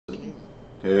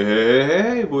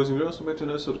Hey, boys and girls, welcome back to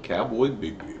another episode of Cowboy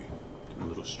Bigby. A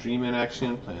little streaming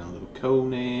action, playing a little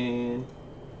Conan.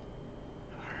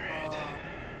 Alright.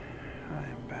 I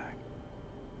am back.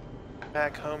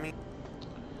 Back, homie.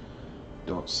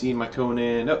 Don't see my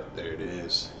Conan. Oh, there it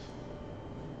is.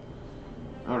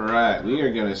 Alright, we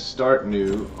are going to start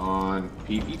new on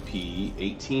PvP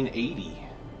 1880.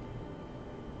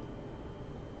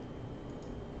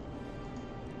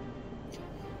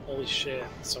 Holy shit,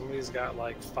 somebody's got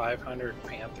like 500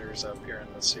 panthers up here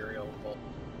in the cereal bowl.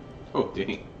 Oh,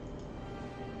 dang.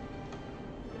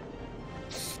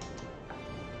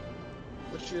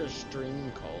 What's your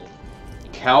stream called?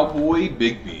 Cowboy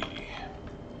Bigby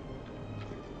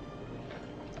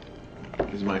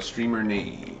is my streamer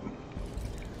name.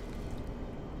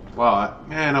 Wow,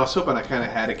 man, I was hoping I kind of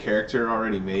had a character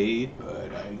already made,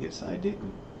 but I guess I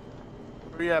didn't.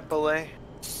 Where you at, Belay?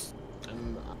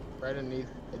 I'm right underneath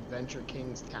Adventure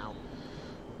King's town.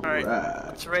 Alright,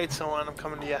 let's raid someone. I'm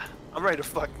coming to ya. I'm ready to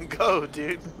fucking go,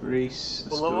 dude. Race.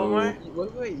 Let's Well, go.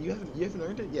 Wait, you haven't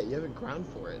earned it yet. You haven't ground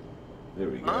for it. There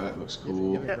we go. Huh? That looks You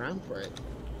cool. haven't ground for it.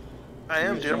 I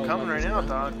am, dude. I'm coming right now,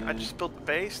 dog. I just built the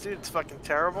base, dude. It's fucking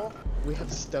terrible. We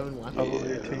have stone Yeah,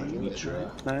 weapons. let me try.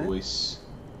 Nice. Voice.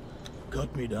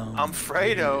 Cut me down. I'm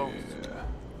Fredo. Yeah.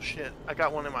 Shit, I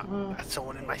got one in my. Got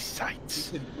someone in my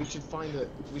sights. We should find it.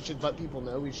 We should let people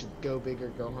know. We should go big or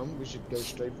go home. We should go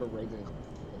straight for Raven.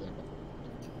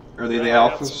 Are they the I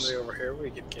got alphas? somebody over here we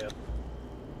could kill.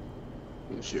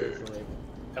 Go straight for Raven.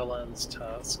 Helen's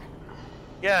Tusk.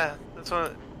 Yeah, that's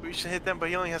what we should hit them. But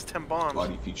he only has 10 bombs.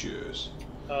 Body features.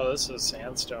 Oh, this is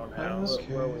Sandstone House.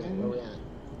 Okay. Where we at?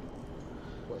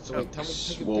 What, so wait, tell me, pick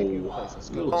a Swole. place. Let's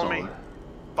Little go. Follow me. taller.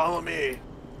 Follow me.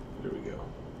 There we go.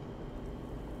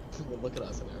 Look at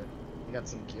us in there. You got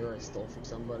some gear I stole from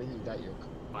somebody. You got your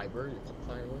fiber, your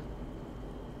firewood.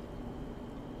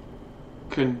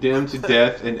 Condemned to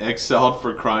death and exiled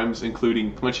for crimes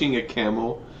including punching a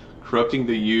camel, corrupting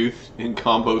the youth, and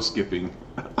combo skipping.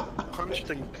 Punch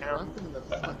the camera. Corrupting the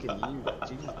fucking you.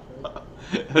 Jesus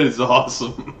Christ. That is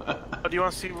awesome. Oh, do you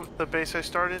want to see what the base I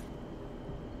started?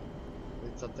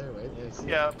 It's up there, right? Yeah, I see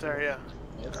Yeah, it. up there. Yeah.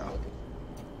 Yeah, it's looking.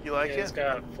 You like Yeah, he's it?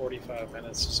 got 45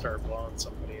 minutes to start blowing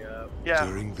somebody up. Yeah.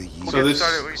 During the year. So get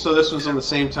started. so this one's on the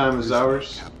same time as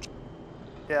ours?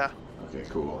 Yeah. Okay,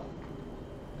 cool.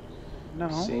 No,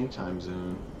 Same time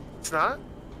zone. It's not.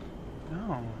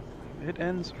 no. It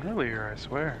ends earlier, I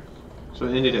swear. So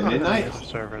it ended at midnight?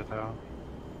 Server, though.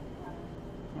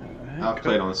 I've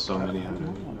played on so many.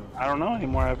 I don't know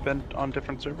anymore. I've been on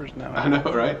different servers now. I know,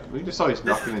 right? We just always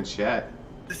knocking in chat.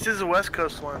 This is a West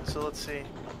Coast one, so let's see.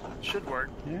 Should work.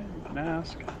 Yeah, you can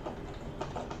ask.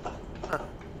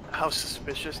 How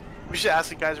suspicious. We should ask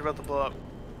the guys who are about to blow up.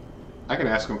 I can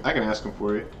ask him. I can ask him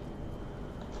for you.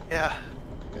 Yeah.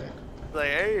 Okay. Like,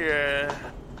 hey,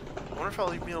 I wonder if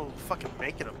I'll even be able to fucking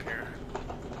make it up here.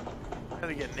 How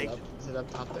to get naked. Is it up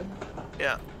top there?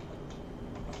 Yeah.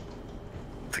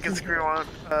 To get screw on.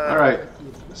 All right.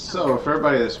 So for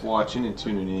everybody that's watching and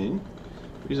tuning in,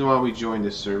 the reason why we joined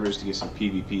this server is to get some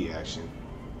PvP action.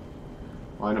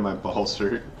 Why do my balls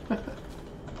hurt?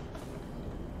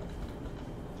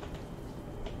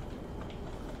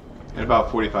 In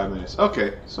about 45 minutes.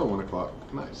 Okay, so 1 o'clock.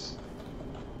 Nice.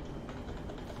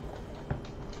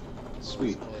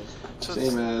 Sweet. So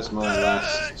Same as my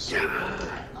last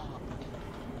server.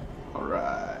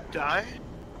 Alright. Die?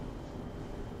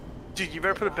 Dude, you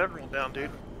better put a bedroll down, dude.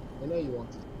 I know you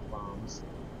want these bombs.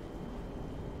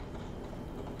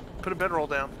 Put a bedroll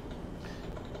down.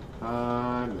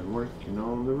 I've been working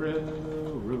on the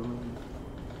railroad.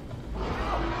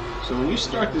 So when you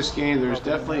start this game, there's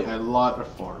definitely a lot of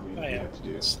farming I you am have to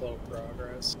do. slow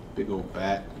progress. Big old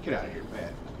bat. Get out of here,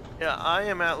 bat. Yeah, I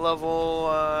am at level,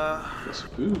 Get some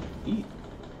food. Eat.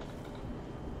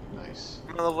 Nice.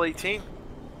 I'm at level 18.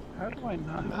 How do I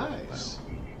not? Nice.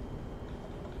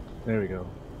 There we go.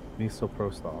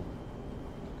 Misoprostol.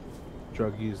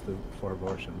 Drug used for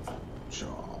abortions.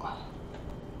 Jaw.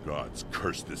 Gods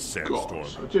curse this sandstorm.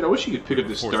 Gosh. Dude, I wish you could pick up the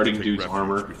Forced to starting take dude's refuge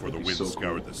armor. before the That'd be wind so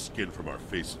scoured cool. the skin from our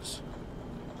faces.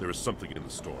 There is something in the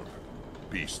storm.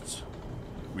 Beasts.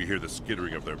 We hear the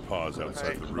skittering of their paws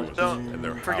outside the ruins, Don't and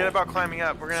their forget howls about meet climbing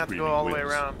up. We're gonna have to go screaming all the way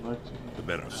winds. around. The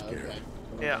men are scared.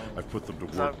 Okay. Yeah. I've put them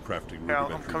to So, work crafting yeah, I'm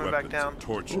rudimentary coming back weapons down. and Oh,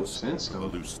 torches from the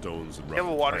sandstone. loose stones and You have a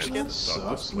rough water plants skin? that That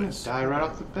dot this sucks. I'm gonna place. die right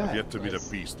off the I've bat. yet to meet a Nice.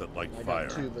 beast that liked I fire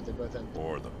got two, but they're both empty.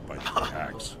 or the bite of the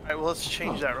axe. Alright, well, let's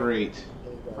change Oh, that real great.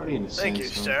 There you go. Already in the Thank you,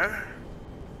 sandstone. sir.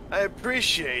 I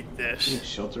appreciate Any this.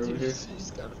 shelter over Dude, here? you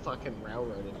just got fucking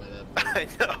railroaded by that thing.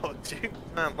 I know, dude.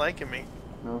 Not liking me.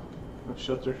 No? No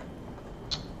shelter?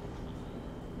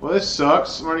 Well, this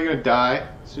sucks. I'm already gonna die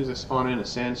as soon as I spawn in. A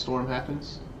sandstorm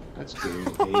happens. That's good.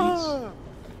 AIDS.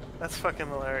 That's fucking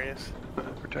hilarious.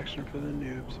 Protection for the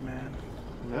noobs, man.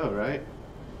 No, right?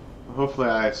 Well, hopefully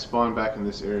I spawn back in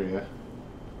this area.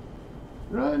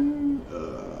 Run.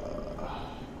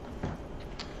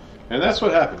 And that's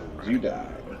what happened. You died.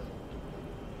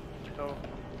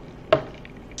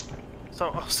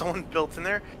 So, someone built in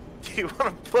there. Do you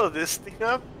want to blow this thing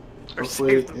up? Or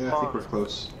Hopefully, save the yeah, I think we're bombs?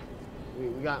 close. We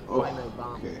got Oh, finite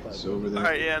bombs. okay, but so over there.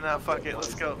 Alright, yeah, no, fuck it,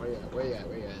 let's go. Where you at?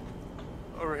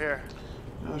 Over here.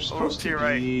 No, there's Over supposed to to your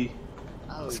be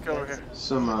Oh, Let's go over here.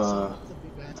 some,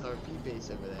 That's our RP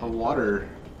base over there. a water.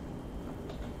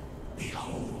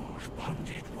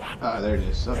 Ah, there it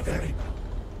is. Up there.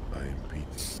 I am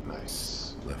beaten,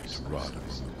 Nice. left to rot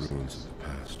among the ruins of the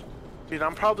past. Dude,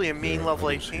 I'm probably a mean There are level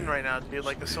others 18 here. right now, dude.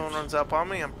 Like, if someone runs up on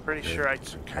me, I'm pretty sure I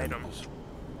Beds can and kite them. candles,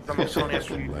 I'm just only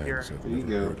after from you here. lands I've There you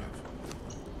never go. heard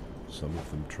of. Some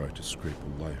of them try to scrape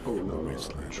a life Oh, from no, the no, I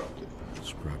wasteland, dropped it.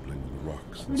 scrabbling the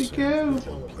rocks and Where'd he sand go?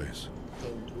 from one place.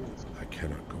 I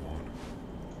cannot go on.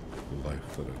 The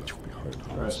life that I left behind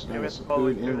Alright, haunts so me. now we there's have some to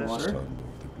food follow and this. The water. sun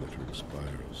of the glittering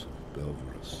spires of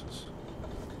Belverus has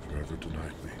forever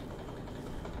denied me.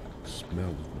 The smell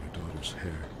of my daughter's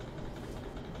hair.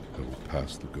 I will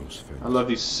pass the ghost fence. I love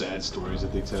these sad stories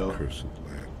that they This tell. cursed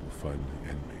land will finally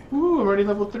end me. Ooh, I'm already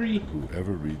level 3.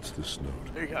 Whoever reads this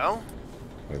note, There you go.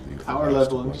 I leave the Power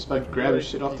last level of my just by beloved grabbing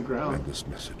shit off the and ground. this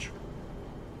message.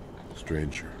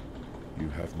 Stranger, you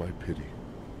have my pity.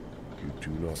 You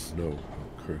do not know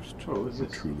how cursed Oh, what is you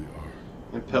this? truly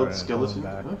are. Impelled Alright, skeleton?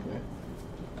 going back. Okay.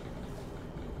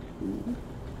 Ooh.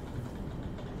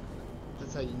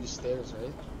 That's how you use stairs,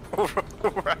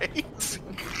 right? Right?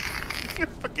 You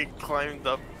fucking climbed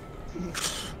up. Okay,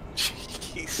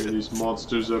 Jesus. these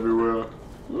monsters everywhere.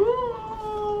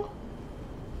 Ooh.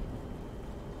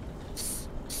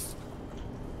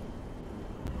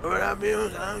 What I be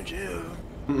without you?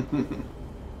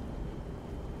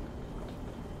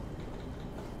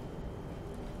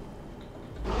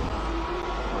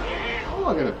 Oh,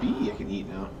 I got a bee I can eat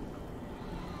now.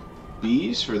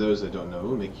 Bees, for those that don't know,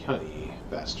 make honey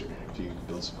faster if you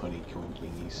build some honeycomb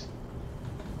thingies.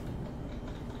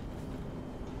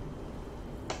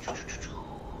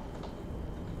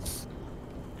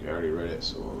 Okay, I already read it,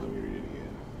 so let me read it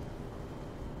again.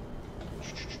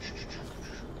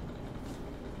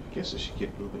 I guess I should get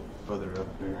a little bit further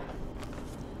up there.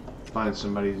 Find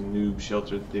somebody's noob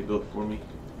shelter that they built for me.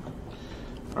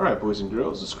 Alright, boys and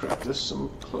girls, let's craft us some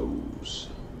clothes.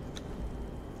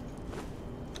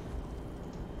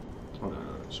 Oh, no,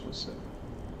 just one sec.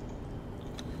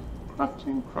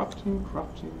 Crafting, crafting,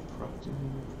 crafting, crafting.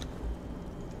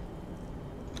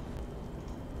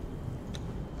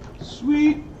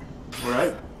 Sweet!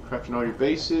 Alright, crafting all your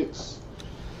basics.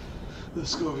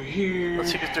 Let's go over here.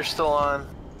 Let's see if they're still on.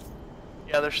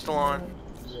 Yeah, they're still on.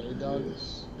 Yeah, dog.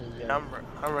 Yes. Yeah,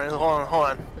 I'm ready. Hold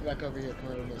on. Get back over here,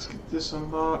 come over Let's here. get this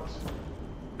unlocked.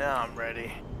 Now I'm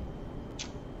ready. I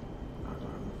don't have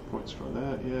enough points for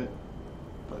that yet.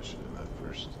 Probably should have done that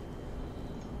first.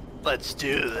 Let's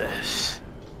do this.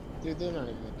 Dude, they're not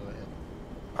even gonna go ahead.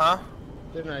 Huh?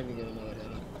 They're not even gonna know it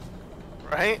ahead.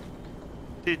 Right?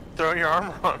 Dude, throw your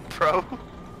armor on, bro.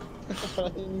 I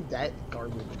didn't need that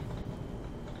garbage.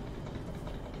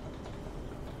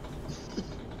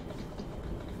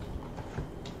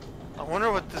 I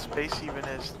wonder what this base even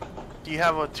is. Do you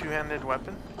have a two-handed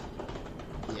weapon?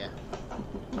 Yeah.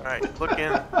 Alright, look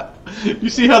in. You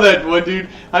see how that one dude,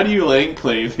 how do you lane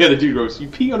claim? The other dude goes, you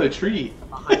pee on a tree.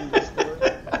 Behind this door.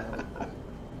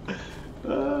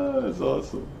 That's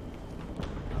awesome.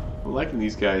 I'm liking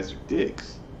these guys, they're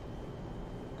dicks.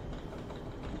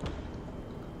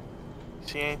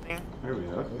 See anything? There we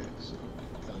go. Okay, so.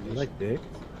 You like dick?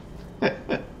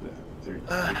 They're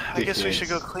I guess we should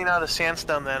go dickheads. clean out a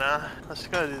sandstone then, huh? Let's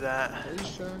go do that. Are you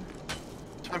sure?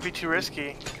 It might be too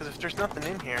risky, because if there's nothing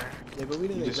in here, Yeah, but we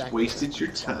didn't You just exactly wasted your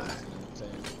time. You know what I'm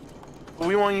saying?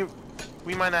 we want you.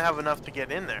 We might not have enough to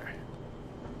get in there.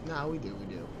 Nah, we do. We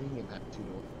can get back to door.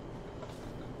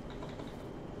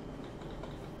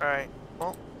 Alright,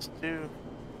 well, let's do.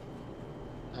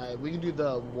 We can do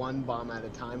the one bomb at a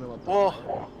time and let the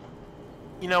Well,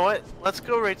 you know what? Let's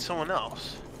go raid someone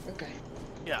else. Okay.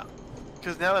 Yeah.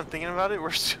 Because now that I'm thinking about it,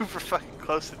 we're super fucking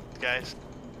close to these guys.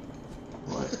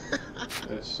 What?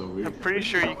 That's so I'm weird. pretty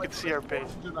sure you can see our base.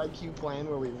 An IQ plan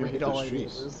where we Yeah, raid hit all those our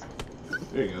trees. neighbors.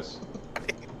 There he goes.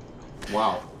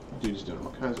 Wow. Dude's doing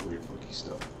all kinds of weird funky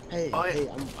stuff. Hey, Oh, yeah. hey,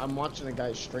 I'm watching a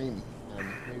guy stream.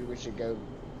 Maybe we should go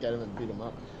get him and beat him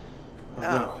up. Oh,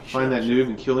 Oh, no. we Find that should. noob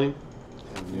and kill him.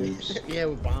 Damn noobs. Yeah,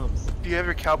 with bombs. Do you have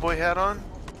your cowboy hat on?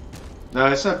 No,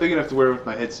 it's not big enough to wear with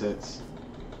my headsets.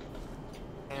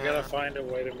 You gotta find a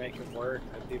way to make it work.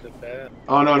 That'd be the best.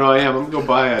 Oh no, I am. I'm gonna go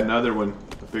buy another one,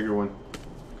 a bigger one.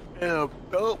 And a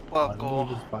belt You buckle.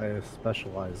 just buy a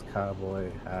specialized cowboy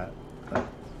hat that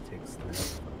takes the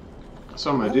head. That's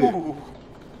what I'm gonna do. Ooh,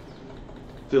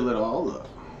 Fill it all up.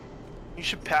 you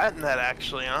should patent that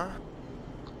actually, huh?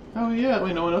 Oh yeah,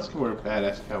 wait, no one else can wear a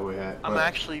badass cowboy hat. I'm but-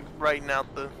 actually writing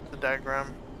out the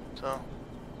diagram, so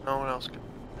no one else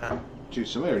can. Dude,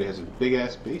 somebody already has a big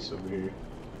ass base over here.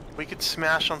 We could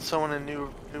smash on someone in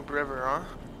New River, huh?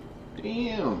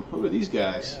 Damn, who are these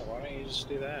guys? Yeah, why don't you just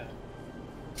do that?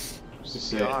 What's this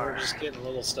say? Yeah. We're just getting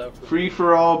little stuff. Free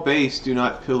for all base, do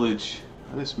not pillage.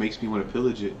 Oh, this makes me want to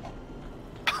pillage it.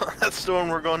 That's the one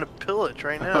we're going to pillage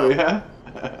right now. Oh yeah?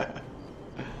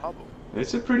 Probably.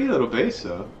 It's a pretty little base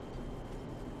though.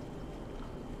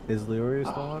 Is Leroy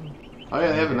still on? Oh yeah,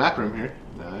 they have a map room here.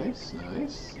 Nice,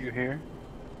 nice. You here?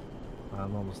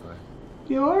 I'm almost there.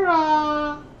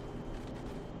 Fiora!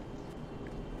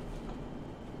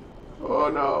 Oh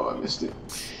no, I missed it.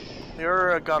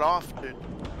 You're got off, dude.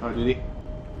 Oh, did he?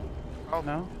 Oh.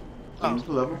 No? Gains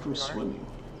the level from you are. swimming.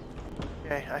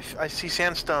 Okay, I see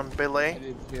sandstone, I belay.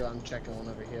 did too. I'm checking one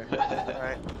over here.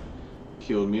 Alright.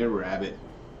 Killed me a rabbit.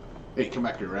 Hey, come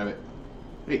back here, rabbit.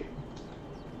 Hey.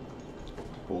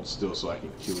 Hold still so I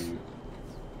can kill you.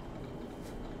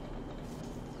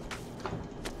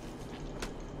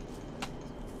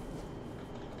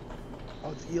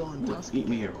 Oh, it's Elon Musk. Eat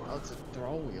me a Oh, it's a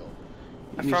throw wheel.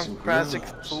 I Eat me found some Krazik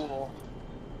grubs. Fool.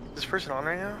 Is this person on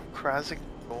right now? Krazik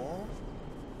Fool?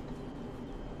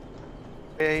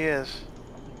 Yeah, he is.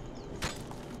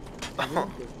 I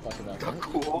don't give a fuck about that.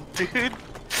 Cool, dude.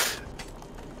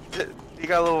 You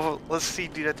got a little. Let's see,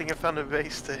 dude. I think I found a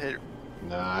base to hit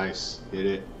Nice. Hit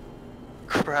it.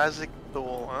 Krazik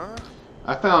Fool, huh?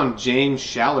 I found James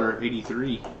Schaller,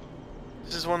 83.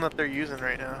 This is one that they're using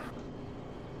right now.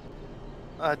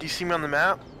 Do you see me on the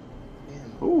map?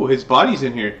 Man, Ooh, his body's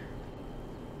in here.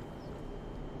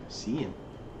 I see him.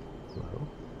 Hello? You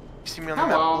see me on the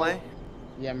Hello. map, belay?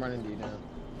 yeah, I'm running to you now.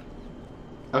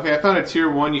 Okay, I found a tier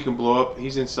 1 you can blow up.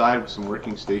 He's inside with some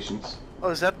working stations. Oh,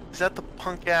 is that the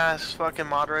punk ass fucking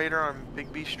moderator on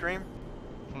Big B stream?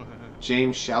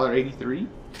 James Schaller, 83.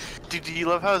 Dude, do you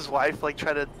love how his wife like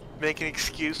tried to make an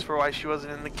excuse for why she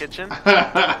wasn't in the kitchen?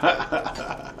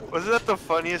 That Wasn't that the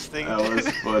funniest thing? was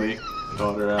dude? funny.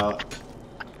 Called her out.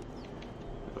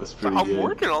 That was pretty I'm good.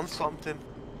 working on something.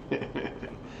 I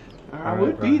Alright,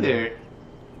 would be Brian. there.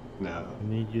 No. I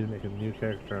need you to make a new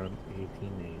character on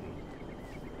 1880.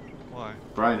 Why?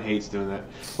 Brian hates doing that.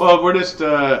 Well, we're just,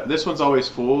 this one's always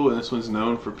full, and this one's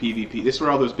known for PvP. This is where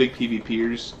all those big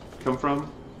PvPers come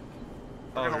from.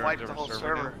 We're gonna you're wipe on a the whole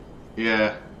different server.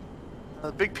 Yeah.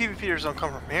 The big PvPers don't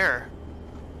come from here.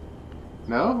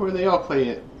 No? Where they all play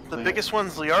it? The play biggest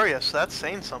one's Liaria, so that's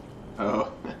saying something. It?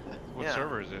 Oh. What Yeah.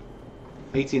 server is it?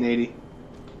 1880.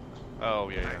 Oh,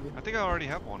 yeah. I think I already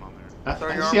have one on there.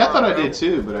 Throw your See, I armor thought I on, bro. did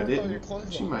too, but I Take your didn't.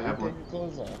 clothes She off, might dude. have Take one. your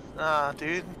clothes off. Nah,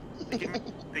 dude. They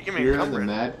give me Here in the encumbered.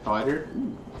 Mad Fighter.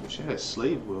 Ooh, wish I had a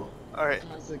slave will. Alright,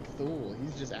 Classic Thule.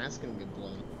 He's just asking to get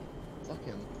blown. Fuck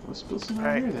him. Let's build some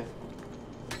Alright. here then.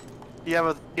 you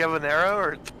have an arrow,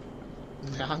 or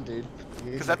Nah, dude.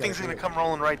 because that thing's gonna come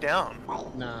rolling right down.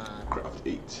 Nah, Craft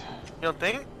 8. You don't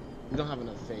think? you don't have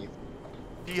enough faith.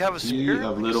 Do you have a Ye spear? of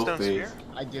Like a little stone faith. spear?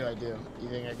 I do. You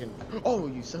think I can? Oh,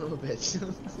 you son of a bitch!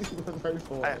 You went right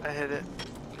for it. I hit it.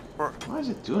 Why is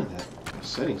it doing that? The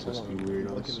settings Hold must on, be weird on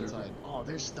the looking server. inside. Oh,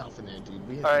 there's stuff in there, dude.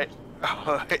 We have Alright.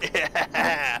 Oh,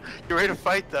 yeah. You're ready to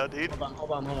fight though, dude.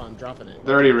 Hold on. Dropping it.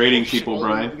 They're already raiding people, Oh,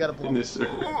 Brian, we gotta blow in this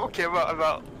server. Okay,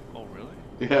 about. Oh, really?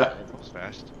 Yeah. That was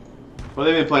fast. Well,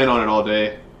 they've been playing on it all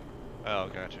day. Oh,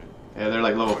 gotcha. Yeah, they're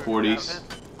like level 40s.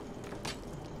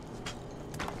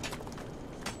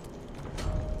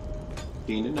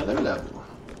 Gained another level.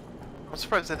 I'm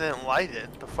surprised I didn't light it.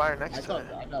 The fire next I to thought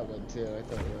it. I would too. I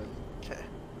thought it would. Okay.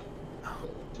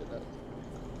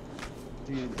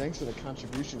 Dude, thanks for the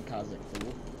contribution, Cosmic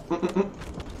Fool.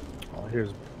 Oh,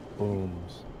 here's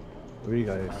booms. Where are you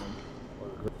guys?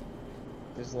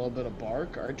 There's a little bit of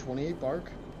bark. Alright, 28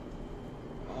 bark.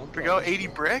 Oh, Here we go, 80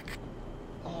 brick.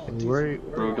 Oh, And dude, where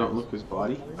Bro, don't look his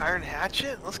body. Iron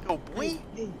hatchet. Let's go, boy.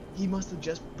 Hey, he must have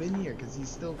just been here because he's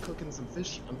still cooking some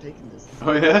fish. I'm taking this.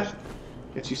 Oh yeah?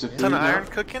 Get you some food Ton of now? iron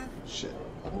cooking. Shit.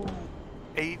 Oh,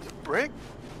 8 brick.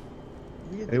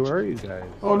 we had Hey, the where are you chicken. guys?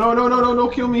 Oh no,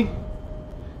 don't kill me!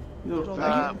 You little Hold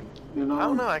faggot. on. You know, I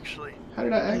don't know actually. How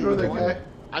did I aggro that guy?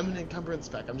 I'm an encumbrance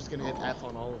spec. I'm just gonna hit F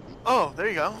on all of Oh, there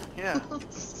you go. Yeah.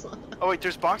 these. Oh wait,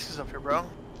 there's boxes up here, bro.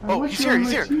 I Oh, want he's you here, on he's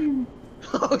my here. team.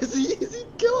 Oh, is he?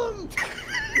 Kill him!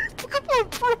 Come on,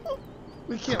 bro.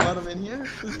 We can't let him in here.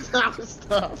 This is our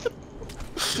stuff.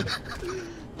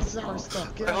 This is our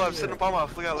stuff. Get Hold on, out I'm of setting here. a bomb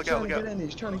off. Look out, look out, look out.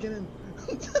 He's trying to get in.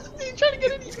 He's trying to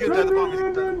get in. He's Get trying to the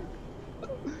get bomb. in.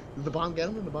 Did the bomb get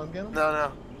him? Did the bomb get him? No,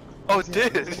 no. Oh, it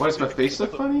did. Why does my face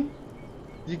look funny?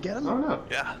 You get him? I don't know.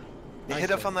 Yeah. You Nice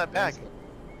hit up one. on that back. Nice one.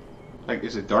 Like,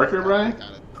 is it darker, Brian?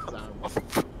 Got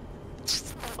it. Just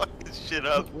fuck this shit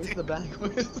up. Where's dude. the bag?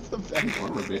 Where's the bag?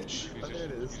 Armor, bitch. You Oh, there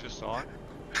it is. you just saw it?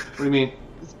 What do you mean?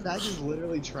 This bag is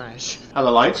literally trash. How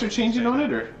the lights are changing on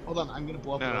it, or? Hold on, I'm gonna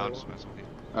blow up No, no, another I'm just one. messing with you.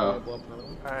 I'm gonna Oh. blow up another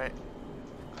one. Alright.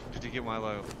 Did you get my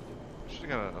should have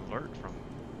got an alert from.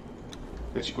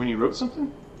 When you wrote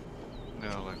something? No,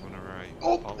 like whenever I.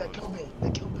 Oh, followed that it. killed me.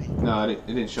 That killed me. No, it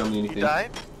didn't show me You anything.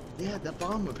 died? Yeah, that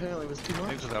bomb apparently was too much.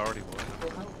 Maybe because I already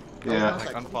was. Yeah.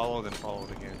 Like unfollowed and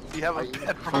followed again. You have Are a you-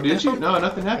 pet Oh, did you? No,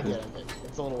 nothing I happened. get it.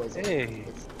 It's a little ways away. Hey,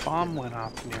 It's bomb went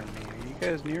off near me. Are you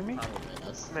guys near me? probably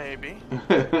us. Maybe.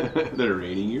 They're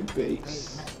raiding your Hey,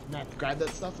 base. Matt, grab that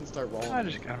stuff and start rolling. I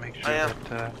just gotta make sure I am.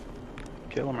 that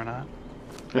kill him or not.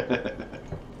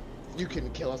 You can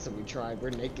kill us if we tried.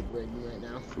 We're naked rigging right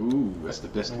now. Ooh, that's the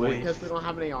best way. Because we don't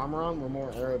have any armor on, we're more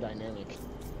aerodynamic.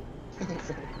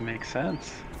 So, Makes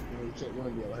sense. you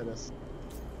wouldn't be able to hit us.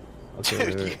 Okay,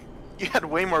 Dude, wait. you had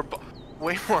way more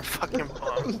fucking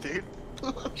bombs, dude.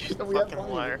 Yeah, we have Fucking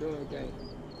plenty, liar. we're doing okay.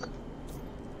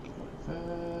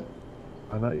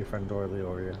 I'm not your friend Dorley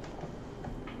over here.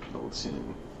 Bolts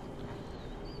in.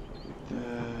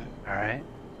 Alright.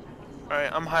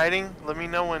 Alright, I'm hiding. Let me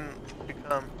know when you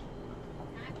come.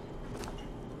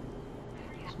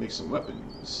 Let's make some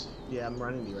weapons. Yeah, I'm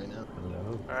running to you right now.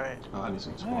 Hello. Alright. Oh, I need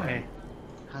some Hey. sparring.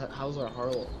 How's our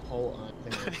whole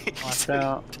thing? He Watch said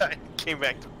out. he died and came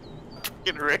back to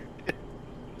fucking raid.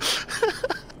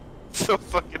 So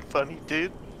fucking funny,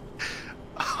 dude.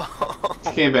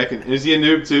 Came back and is he a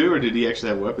noob too, or did he actually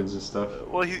have weapons and stuff?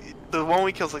 Well, the one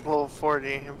we kill's like level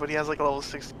 40, but he has like a level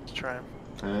 60 to try him.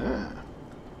 Ah.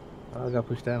 Oh, I got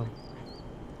pushed down.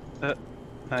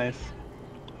 Nice.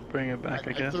 Bring it back,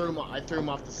 I I guess. threw him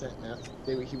off the scent, Matt.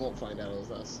 He won't find out it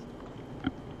was us.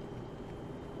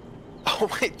 Oh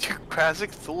wait, dude, Krasik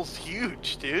Thul's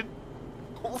huge, dude.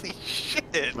 Holy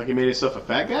shit! Like he made himself a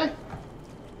fat guy?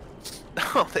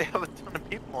 No, they have a ton of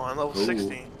people on level Ooh.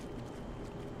 60.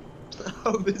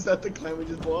 Oh, is that the clan we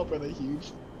just blew up? Are they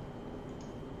huge?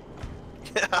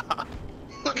 Yeah.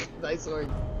 Nice one.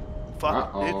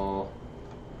 Fuck, dude. Uh-oh.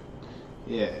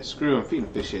 Yeah, screw them. Feed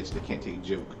them fish heads. They can't take a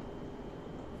joke.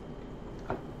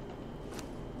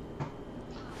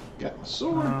 Got my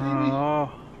sword, baby.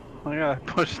 Oh, I got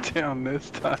pushed down this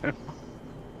time.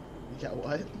 You got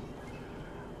what?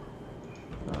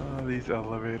 Oh, these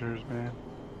elevators, man.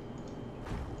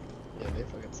 Yeah, they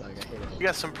fucking suck. I hate it. You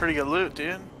got some pretty good loot,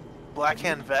 dude.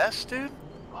 Blackhand vest, dude.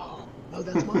 Oh, no,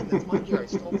 that's mine. That's my gear. I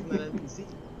stole from that NPC.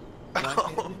 Black Oh.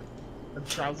 hand, the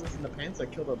trousers and the pants. I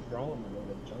killed a brawler and a little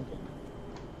bit of junk in.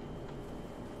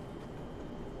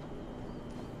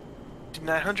 Dude,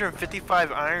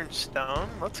 955 iron stone.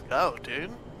 Let's go,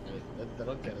 dude.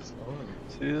 That'll get us going.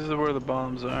 See, this is where the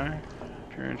bombs are.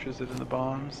 If you're interested in the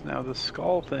bombs. Now, the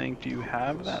skull thing, do you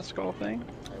have that skull thing?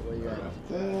 Alright, where you at? Grab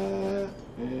that.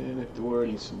 And if the word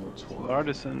needs some more twine.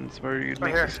 Artisans, where you'd Right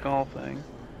make here. the skull thing.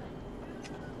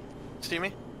 See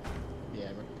me? Yeah,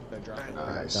 they're dropping.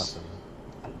 Nice. Nothing.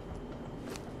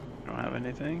 You don't have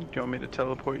anything? Do you want me to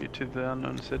teleport you to the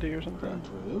unknown city or something?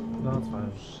 No, it's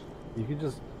fine. You can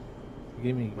just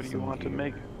give me What do you some want to gear.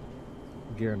 make?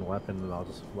 Gear and weapon, and I'll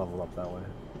just level up that way.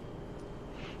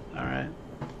 Alright.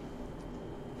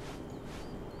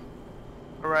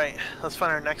 Alright, let's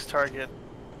find our next target.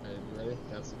 Alright, you ready?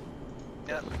 That's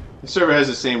Yeah. The server has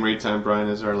the same raid time, Brian,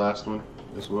 as our last one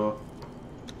as well.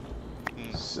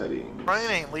 Settings. Brian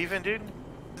ain't leaving, dude.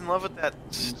 He's in love with that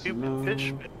stupid low.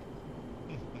 fish.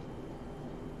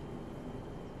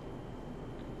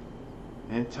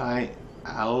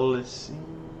 Anti-aliasing.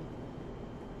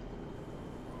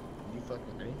 you fucking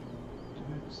ready?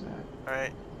 What is that?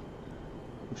 Alright,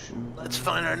 Ocean let's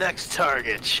find our next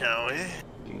target, shall we?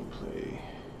 gameplay.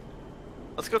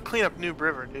 Let's go clean up Noob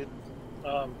River, dude.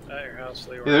 At your house,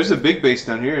 Leroy. Yeah, there's a big base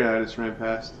down here that I just ran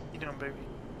past. You doing, baby?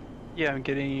 Yeah, I'm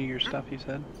getting you your stuff, you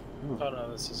said? Oh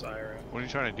no, this is Ira. What are you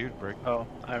trying to do, Brick? Oh,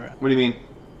 Ira. What do you mean?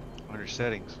 On your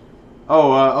settings.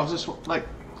 Oh, I was just like,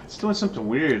 it's doing something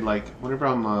weird. Like whenever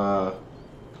I'm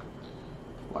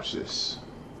watch this.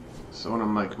 So when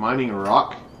I'm like mining a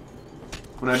rock,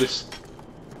 when I just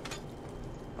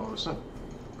it's not.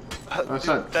 That's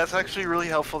Dude, not- that's actually really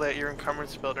helpful that you're in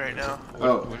encumbrance build right now.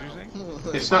 Oh, What did you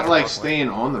say? it's not like staying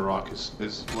on the rock as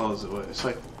well as it was. It's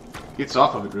like gets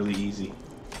off of it really easy.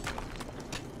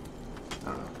 I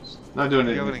don't know. It's not doing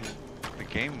You have it. the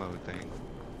game mode thing.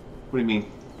 What do you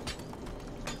mean?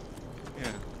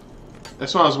 Yeah.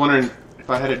 That's why I was wondering if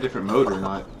I had a different mode or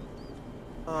not.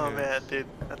 Oh Yeah. man, dude,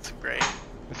 that's great.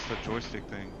 It's the joystick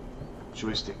thing.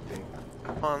 Joystick thing.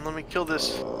 Come on, let me kill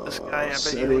this guy. I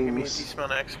bet you will give me a settings. decent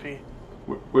amount of XP.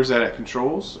 Where's that at?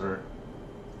 Controls or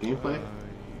gameplay?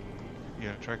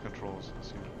 Yeah, try controls. Let's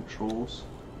see. Controls.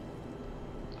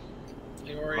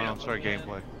 You Oh, already I'm sorry, let me in?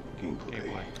 gameplay.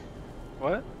 Gameplay.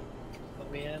 What?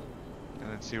 Let me in?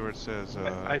 And then see where it says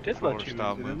I did controller let you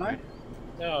style in, didn't movement.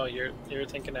 No, you're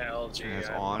thinking of LG. And it's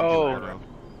I'm- on. Oh. and auto.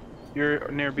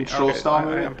 You're near B. Control Okay, style I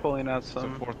movement? am pulling out It's the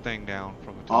some fourth thing down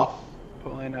from the top. Off.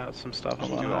 pulling out some stuff.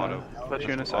 Just I'm do gonna auto. let you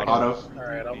in a Just second. Auto.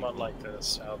 Alright, I'm on like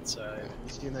this outside. You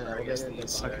see in that Or I guess elevator?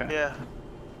 these That's Okay. Yeah,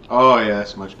 Oh yeah,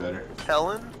 that's much better.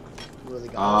 Helen. really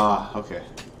got Ah, okay.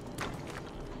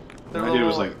 They're When I did it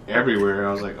was little- like everywhere.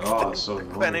 I was like, oh, it's so That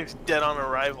annoying. name's dead on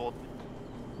arrival.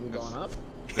 You going up?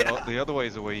 The other way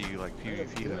is the way you like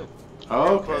PvP though.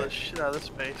 Oh, Blow the okay. shit out of this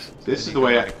space. This is You the can,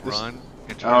 way I. like, This, run.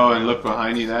 And turn oh, and around. look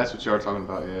behind you. That's what you are talking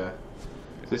about. Yeah.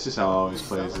 This is how I always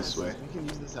play. Is this way. We can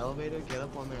use this elevator, get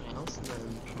up on their house, and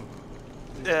then.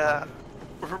 Yeah,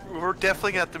 we're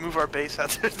definitely gonna have to move our base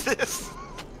after this.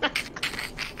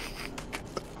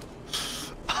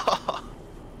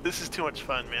 This is too much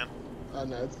fun, man. Oh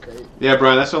no, it's great. Yeah,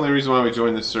 Brian. That's the only reason why we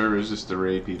joined this server is just to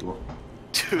raid people.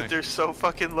 Dude, they're so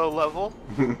fucking low level.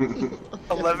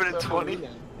 11 and 20.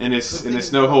 And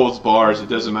it's no holds bars. It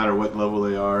doesn't matter what level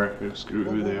they are or screw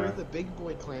Well, who they we're are. the big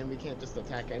boy clan. We can't just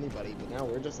attack anybody. But now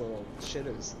we're just little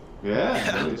shitters.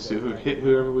 Yeah, we just hit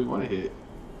whoever we want to hit.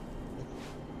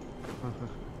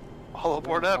 All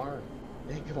aboard up.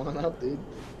 Yeah, come on up, dude.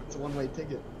 It's a one-way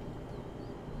ticket.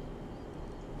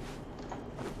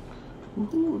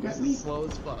 Woohoo! This Got me. is slow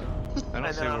as fuck. I don't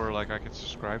I see know. where like I can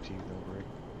subscribe to you though, Rick.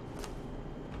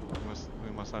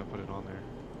 We must not put it on there.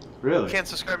 Really? You can't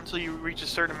subscribe until you reach a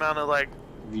certain amount of like.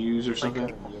 Views or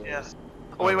something? Yeah.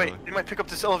 Oh wait, Oh, wait. really? They might pick up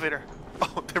this elevator.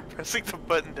 Oh, they're pressing the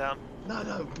button down. No,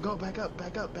 no, go back up,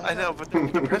 back up, back I know, up. but they're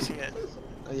pressing it.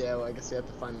 Oh, yeah, well, I guess you have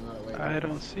to find another way. I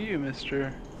don't see you,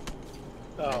 mister.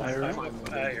 Oh, I I'm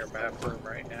remember. at your map room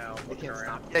right now. They Looking can't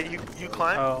around. stop. Yeah, you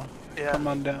climb. Oh, Yeah. come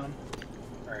on down.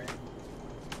 Alright.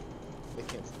 They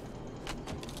can't stop.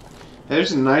 Hey,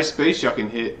 there's a nice base y'all can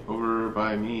hit over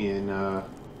by me in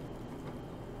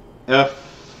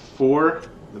F4,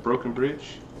 the Broken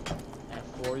Bridge.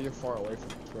 F4, you're far away from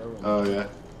the throw room. Oh yeah.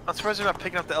 I'm surprised they're not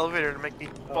picking up the elevator to make me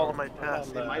follow my I'm path,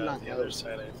 on They might not the know. other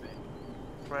side, I think.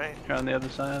 right? You're on the other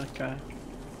side. Okay.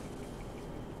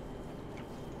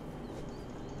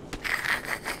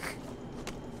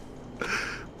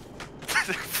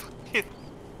 They're fucking-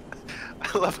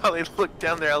 I love how they look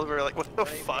down their elevator like, what the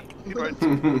fuck? You are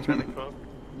trying to go.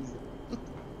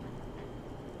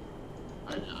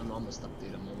 I'm almost up,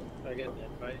 dude. I'm almost. I get an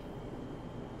invite.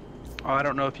 Oh, I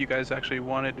don't know if you guys actually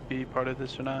wanted to be part of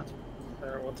this or not.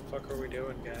 Or what the fuck are we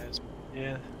doing, guys?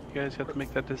 Yeah, you guys have to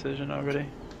make that decision already.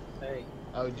 Hey.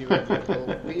 Oh, do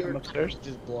we are I'm upstairs.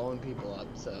 just blowing people up,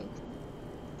 so.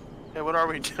 Yeah, what are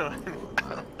we doing?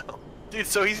 I don't know. Dude,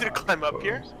 so easy to climb up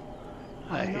here?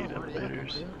 I know, hate I'm already up,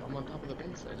 elevators. I'm on top of the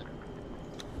base right now.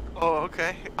 Oh,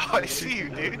 okay. Oh, I see you,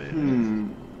 dude.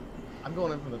 Hmm. I'm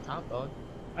going in from the top, dog.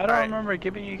 I don't Alright. remember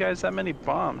giving you guys that many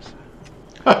bombs.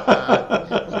 We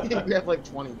have like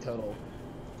 20 total.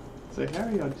 So how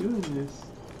are y'all doing this?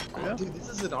 Oh, Yeah. dude, this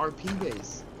is an RP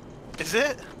base. Is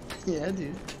it? Yeah,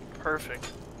 dude.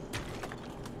 Perfect.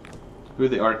 Who are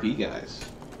the RP guys?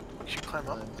 You should climb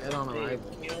up. Dead on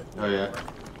arrival. Oh yeah.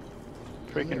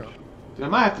 Freaking. Dude, I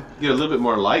might have to get a little bit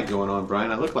more light going on,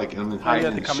 Brian. I look like I'm hiding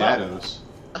have in to the come up. shadows.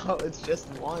 Oh, it's just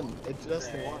one. It's just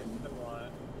Hey, one. come on.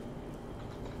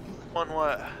 On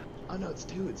what? Oh no, it's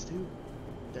two. It's two.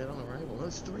 Dead on arrival. No,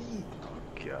 it's three.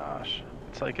 Oh gosh.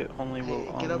 It's like it only will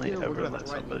Hey, get up only here, we're ever gonna let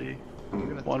threaten somebody We're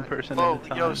gonna one threaten- person Oh, at a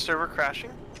time. yo, server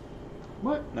crashing?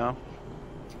 What? No, I don't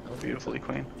think beautifully so.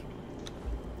 clean.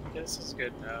 This is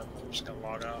good enough. I'm just gonna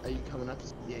log off. Are you coming up?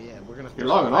 Yeah, yeah. We're gonna. You're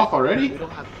logging off already? We don't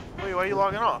have. Wait, why are you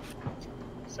logging off?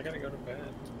 So I gotta go to bed.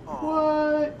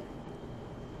 Oh.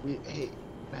 What? Hey,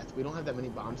 Beth. We don't have that many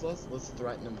bombs left. Let's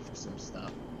threaten them for some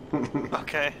stuff.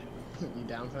 Okay. You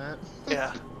down for that?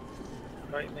 Yeah.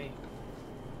 Invite me.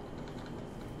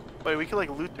 Wait, we could like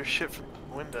loot their shit from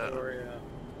the window. Or,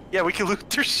 Yeah, we can loot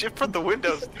their shit from the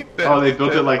windows. Oh, they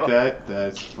built it like that?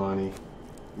 That's funny.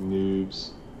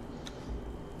 Noobs.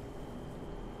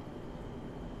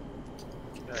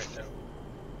 Alright, no.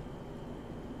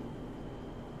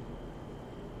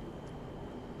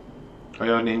 Oh,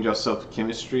 y'all named yourself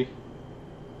Chemistry?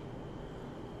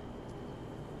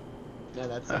 Yeah,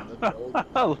 that's old.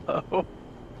 Hello.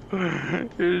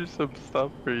 Here's some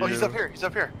stuff for you. Oh, he's up here. He's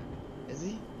up here. Is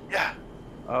he? Yeah.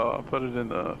 Oh, I put it in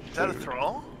the. Is that a food.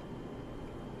 thrall?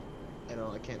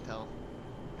 I can't tell.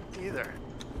 Either.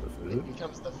 The He food?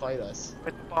 comes to fight us.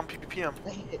 Hit the bomb PvP him.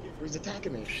 Hey, he's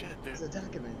attacking me. Shit, dude. He's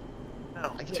attacking me. No,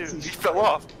 I can't dude, see he shit. fell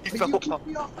off. He Hey, fell you off. kicked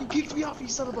me off. You kicked me off, you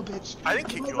son of a bitch. I didn't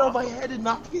kick you on off. my head and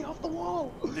knocked me off the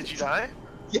wall. Did you die?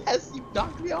 Yes, you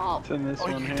knocked me off. It's in this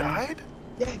Oh, one you here. died?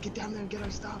 Yeah, get down there and get our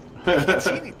stuff. I can't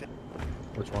see anything.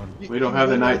 Which one? We don't have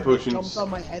the night potions. Jumped on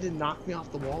my head and knocked me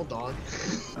off the wall, dog.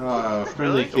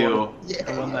 Friendly Really? kill. Yeah,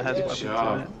 The one that has yeah. weapons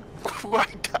job. in it. I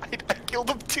died. I killed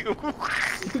him too.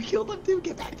 You killed him too.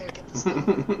 Get back there, get the stuff.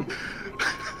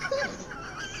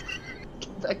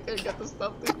 Get back there, get the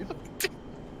stuff, dude.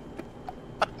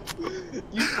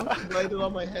 You fucking landed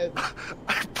on my head.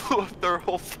 I blew up their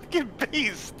whole fucking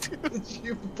base, dude. Did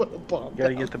you put a bomb You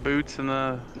gotta down? get the boots and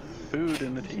the food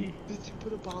and the tea. Did you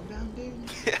put a bomb down, dude?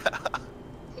 Yeah.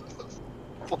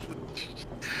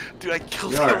 Dude, I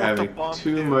killed You him are with the having bomb.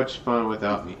 too dude. much fun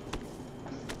without me.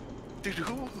 Dude,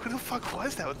 who the fuck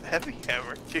was that with the heavy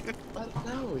hammer, dude? I don't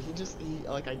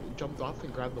know. Like, I jumped off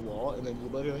and grabbed the wall, and then you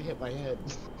literally hit my head,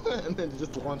 and then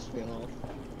just launched me off.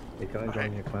 Hey, can I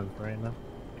join your clan right now?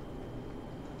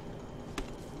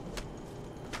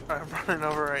 I'm running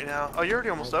over right now. Oh, you're already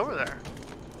almost over there.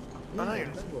 Oh, no, Yeah,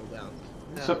 you're- then roll down.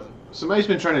 Somebody's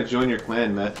been trying to join your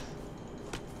clan, Meth.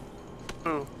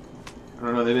 Who? I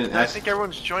don't know, they didn't I ask. think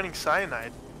everyone's joining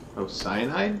cyanide. Oh,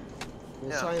 cyanide? Well,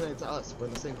 Yeah. cyanide's us. We're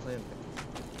in the same clan.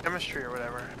 Chemistry or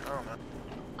whatever. I don't know.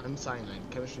 I'm cyanide.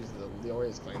 Chemistry's the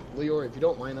Leori's clan. Leori, if you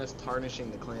don't mind us tarnishing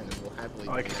the clan, then we'll happily.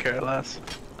 Oh, I could care less.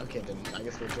 Okay, then I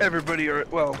guess we'll. join. Everybody, or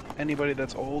well, anybody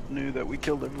that's old knew that we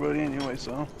killed everybody anyway,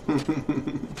 so.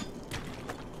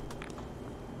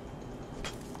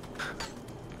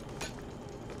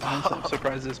 I'm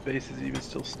surprised this base is even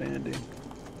still standing.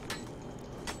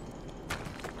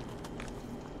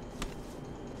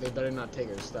 They better not take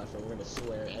our stuff, or we're gonna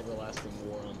swear everlasting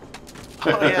war on.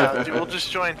 Oh yeah, dude, we'll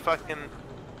just join fucking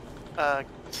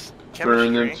chemistry.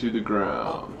 Burn them to the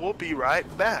ground. We'll be right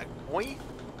back. Boy.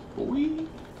 Boy.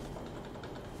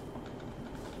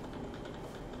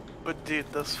 But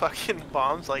dude, those fucking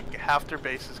bombs, like half their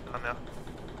base is gone now.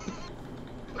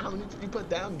 How many did you put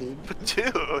down, dude? But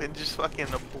two, and just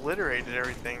fucking obliterated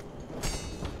everything.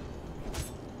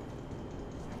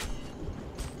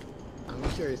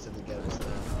 I'm curious if they get our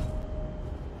stuff.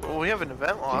 Well, we have an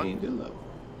event log. Gained a level.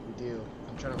 We do.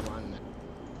 I'm trying to run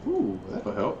it. Ooh,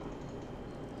 that'll help.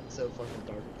 It's so fucking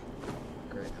dark.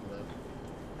 Great, hello.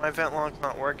 My event log's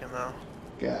not working though.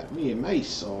 Got me a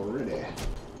mace already.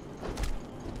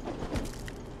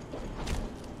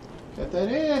 Got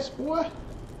that ass, boy.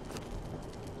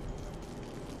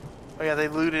 Oh yeah, they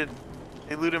looted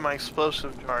my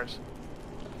explosive jars.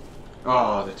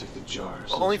 Oh, they took the jars.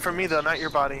 Well, only for me though, not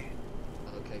your body.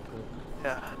 Okay, cool.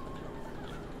 Yeah.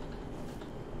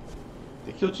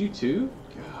 They killed you too?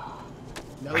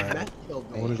 No, Alright. Matt killed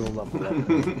I me. wanna go level up.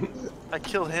 God. I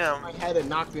killed him. My head and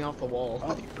knocked me off the wall.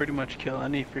 Oh, you pretty much kill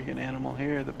any freaking animal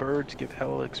here. The birds give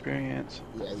hell experience.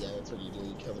 Yeah, that's what you do.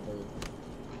 You kill the bird.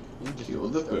 You just Kill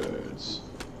do the stuff. birds.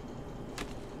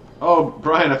 Oh,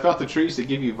 Brian, I found the trees that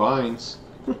give you vines.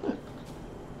 Where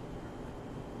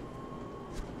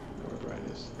Brian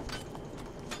is.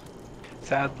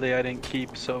 Sadly, I didn't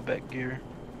keep Sobek gear.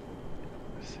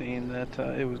 Seeing that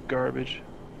it was garbage.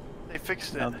 They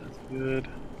fixed Now it. that it's good.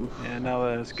 Oof. Yeah, now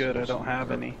that it's good, I don't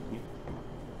have any.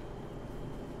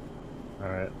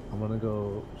 Alright, I'm gonna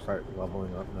go start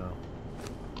leveling up now.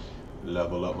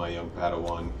 Level up, my young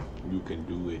Padawan. You can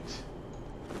do it.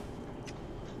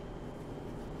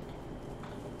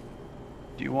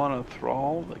 Do you want a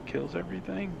thrall that kills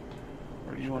everything?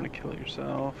 Or do you want to kill it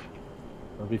yourself?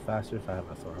 It'll be faster if I have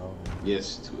a throw.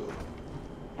 Yes, it will.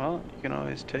 Well, you can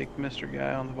always take Mr.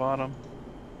 Guy on the bottom.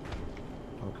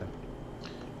 Okay.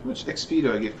 How much XP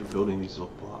do I get for building these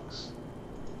little blocks?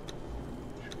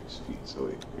 XP. Oh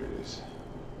wait, here it is.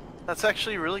 That's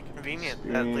actually really convenient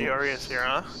at Leorius here,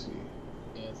 huh? Let's see.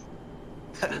 Yes.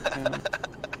 Yeah,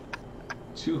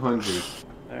 200.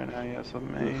 there, now you have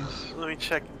some maze. Let me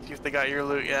check and see if they got your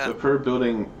loot So yet. per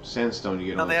building sandstone, you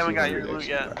get No, only they haven't got your 200 loot XP.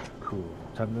 yet. Cool.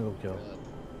 Time to go kill.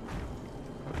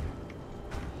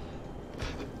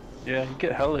 Yeah, you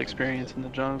get hell experience in the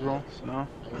jungle, so.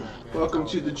 Welcome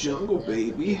to the jungle,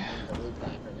 baby. The loot pack,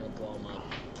 I'm gonna blow 'em up.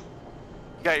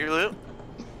 You got your loot?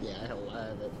 Yeah, I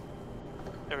have it.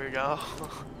 There we go.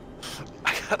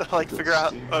 I gotta like figure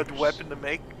out a weapon to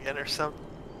make again or something.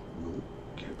 Nope,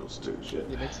 can't build stairs yet.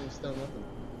 You make some stone weapon.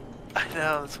 I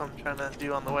know, that's what I'm trying to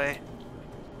do on the way.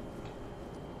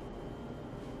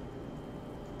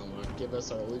 I'm gonna give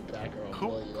us our loot back or I'll Who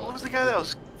blow you up. was the guy that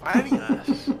was fighting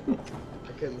us?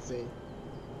 I couldn't see.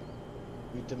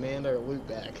 We demand our loot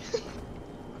back.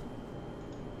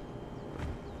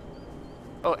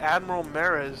 Oh, Admiral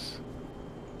Meres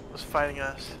was fighting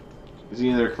us. Is he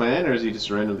in their clan, or is he just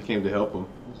randomly came to help them?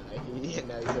 Yeah,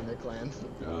 now he's in their clan.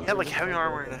 He had like heavy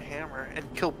armor and a hammer, and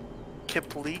killed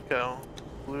Kiplico.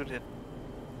 Looted.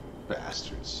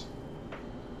 Bastards.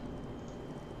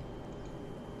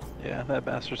 Yeah, that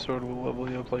bastard sword will level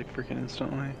you up like freaking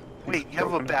instantly. Wait, you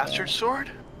have a bastard sword?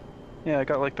 Yeah, I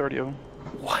got like 30 of them.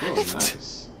 What? Oh,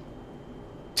 nice.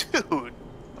 Dude,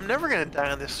 I'm never gonna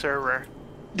die on this server.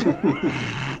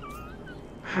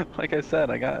 Like I said,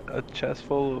 I got a chest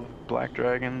full of black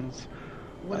dragons.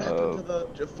 What happened to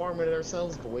the farming it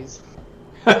ourselves, boys?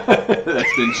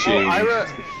 That's been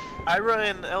changed. Ira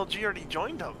and LG already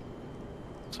joined them.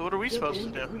 So what are we supposed to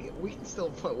do? We can still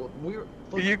put.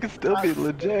 You can still be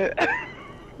legit.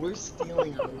 We're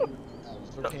stealing our loot.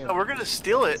 No, we're gonna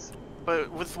steal it,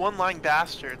 but with one lying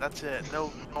bastard. That's it.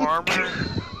 No armor.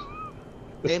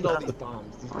 And all these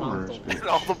bombs. These bombs don't. And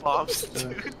all the bombs,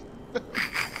 dude.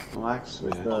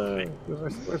 Blacksmith.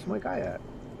 Where's my guy at?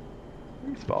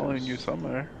 He's following you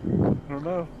somewhere. I don't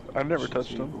know. I've never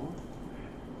touched him.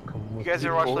 You guys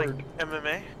ever watch like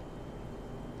MMA?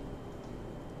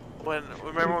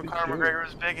 Remember when Conor McGregor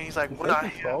was big and he's like, we're not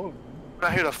here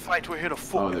to fight, we're here to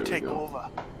fucking take over.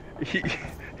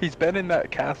 He's been in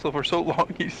that castle for so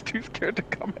long, he's too scared to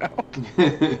come out.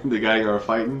 The guy you are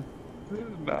fighting?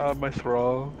 Nah, my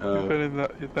thrall. He's been in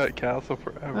that castle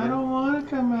forever. I don't want to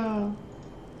come out.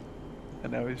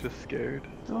 And now he's just scared.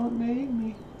 Don't make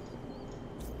me.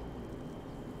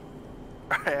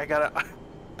 Alright, I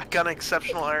got an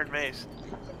exceptional iron mace.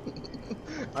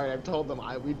 Alright, I've told them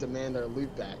we demand our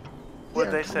loot back.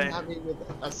 What'd they say? At me with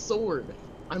a sword.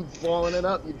 I'm blowing it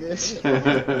up, you bitch.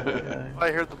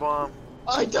 I heard the bomb.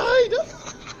 I died!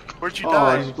 Where'd you Oh,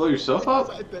 die? did you blow yourself up?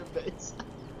 Inside their base.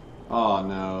 Oh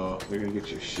no, they're gonna get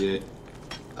your shit.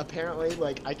 Apparently,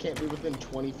 like, I can't be within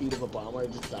 20 feet of a bomb, I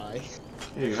just die.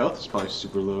 Yeah, your health is probably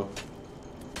super low.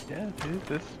 Yeah, dude,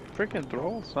 this freaking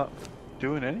thrall's not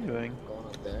doing anything. Going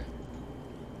up there.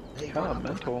 Hey, Kinda run up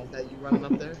mental. That you running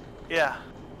up there? Yeah.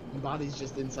 My body's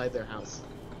just inside their house.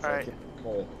 It's Alright. like a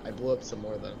hole. I blew up some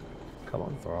more though. Come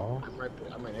on, Thrall.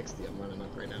 I'm right next to you. I'm running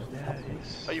up right now. Yeah,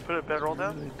 he's Oh, you put a bedroll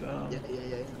down? really dumb.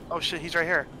 Yeah. Oh shit, he's right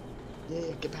here. Yeah,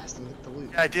 get past him. Get the loot.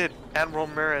 Yeah, I did. Admiral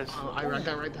Meres. I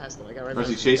got right past him. I got right Was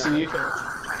past he him. chasing you?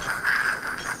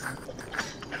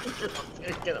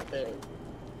 Get up there.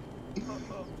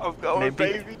 I'm going, Maybe-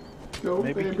 baby. Go,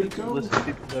 Maybe baby, he can go. listen to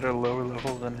people that are lower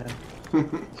level than him.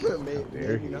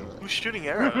 Maybe not. Who's shooting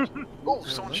arrows? Oh,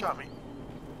 someone shot me.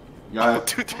 Got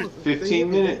Dude, they're- 15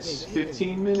 minutes.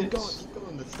 15 minutes. Keep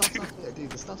going. The stuff's up there, dude.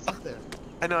 The stuff's up there.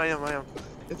 I know, I am.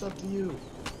 It's up to you.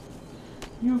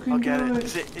 You can I'll get do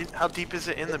it. How deep is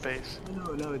it in the base?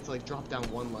 No, it's like drop down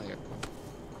one layer.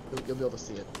 You'll be able to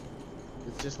see it.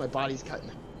 It's just my body's cutting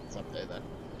it. It's up there, though.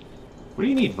 What do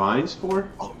you need vines for?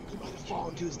 Oh, he might have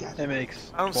fallen to his death. It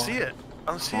makes I don't twine. see it.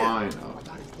 I don't see it. Fine. My Oh.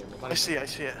 body's there. My I body's see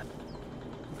it.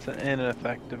 It's an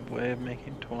ineffective way of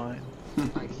making twine. there.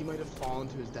 Alright, he might have fallen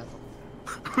to his death.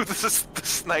 Who, this is the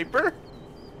sniper?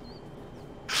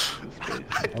 This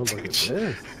base. Oh, look at this.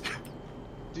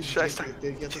 Dude, Should I you start-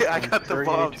 get this Yeah, I bomb. got the Hurry,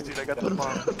 bombs, H2. dude. I got Put the him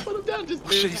bombs. down. Put him down. Just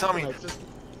Oh, shit, he's on me. Just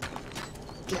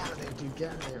get out of there, dude. Get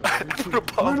out of I there. put a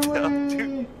bomb Run down, away.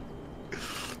 dude.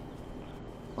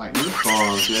 Lightning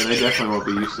bombs. Yeah, they definitely won't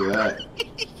be used to that.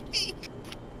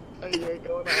 Hey, you ain't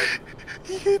going out.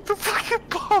 He hit the fucking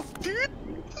bomb, dude.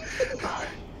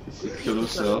 He killed He's trying to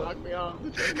himself. knock me off.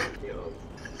 He's trying to knock me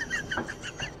off.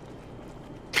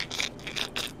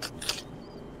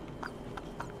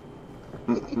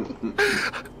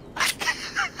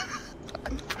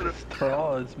 This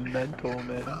thrall is mental,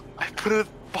 man. I put a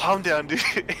bomb down, dude,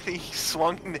 and he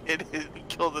swung and hit it and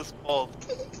killed us both.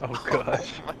 Oh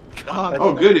gosh. Oh my god.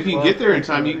 Oh, good. If you can get there in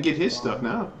time, you can get his stuff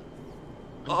now.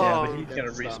 Yeah, Oh, but he's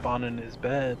gonna respawn in his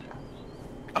bed.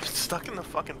 I'm stuck in the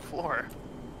fucking floor.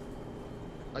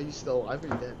 Are you still alive or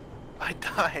you dead? I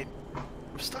died.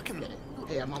 I'm stuck in the...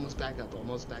 Okay. Hey, I'm almost back up.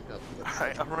 Almost back up.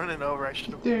 Alright, I'm running over. I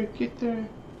should have... There, get there.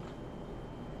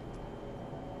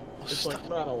 It's like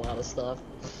not a lot of stuff.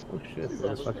 Oh shit,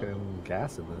 there's fucking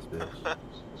gas in this bitch.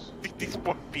 These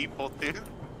poor people, dude.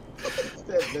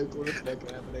 They have no clue what's fucking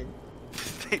happening.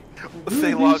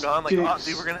 They log on like, oh,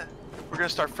 dude, we're gonna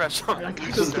start fresh on I the got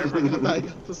new the server. stuff. I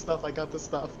got the stuff. I got the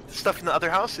stuff. Stuff in the other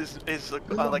house is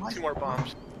like 2 more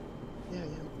bombs. Yeah.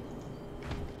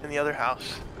 In the other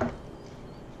house.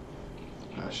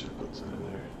 I should have put some in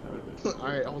there. That would have been.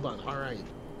 Alright, hold on. Alright.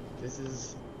 This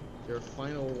is your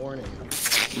final warning.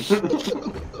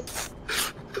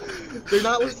 They're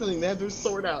not listening. They have their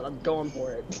sword out. I'm going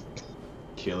for it.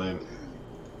 Kill him.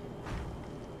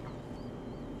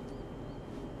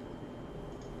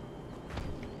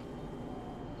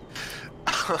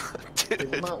 They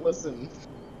will Dude, not listen.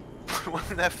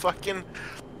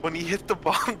 when he hit the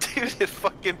bomb, dude,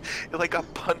 it like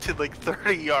got punted like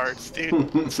 30 yards,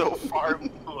 dude. So far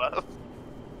left.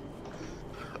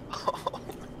 Oh,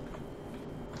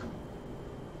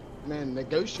 Man,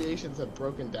 negotiations have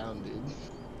broken down, dude.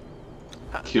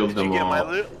 Killed did them you get my all.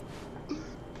 loot?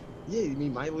 Yeah, you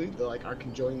mean my loot? Like our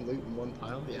conjoined loot in one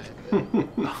pile? Yeah, I did.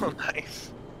 Oh,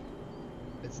 nice.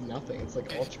 It's nothing. It's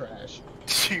like all trash.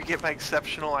 Did you get my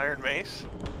exceptional iron mace,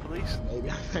 at least? Maybe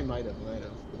I might have. Hold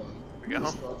on. There we go.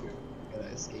 Gotta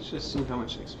escape. Let's just see how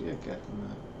much XP I got from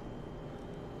that.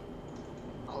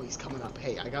 Oh, he's coming up.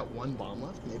 Hey, I got one bomb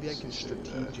left. Maybe I can See that.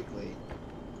 strategically.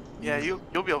 Yeah, you'll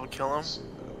be able to kill him. Let's see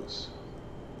those.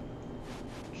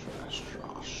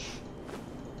 Trash.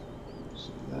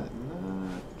 See that?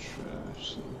 Not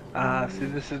trash. Ah, see,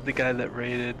 this is the guy that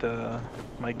raided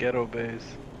my ghetto base.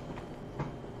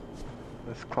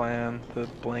 This clan, the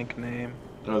blank name.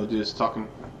 Oh, the dude's talking.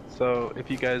 So if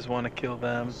you guys want to kill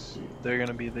them, Let's see. they're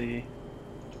gonna be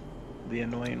the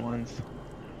annoying ones.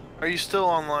 Are you still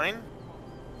online?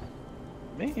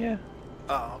 Me, yeah.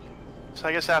 Oh. So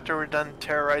I guess after we're done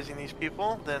terrorizing these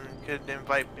people, then you could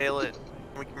invite Baelit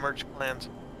and we can merge clans.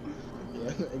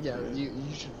 Yeah, yeah. You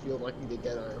should feel lucky to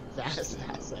get our vast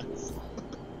assets.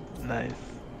 Nice.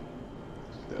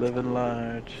 Living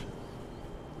large.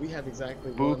 We have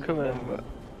exactly one.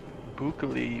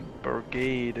 Bukali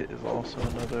Brigade is also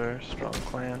another strong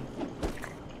clan.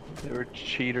 They were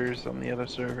cheaters on the other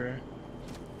server.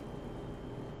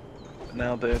 But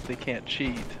now that they can't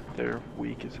cheat, they're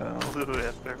weak as hell. Blue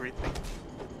F everything.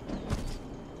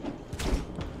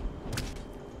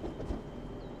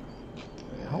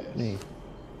 Help me.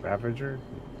 Ravager?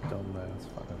 Dumbass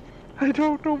fucker. I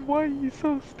don't know why he's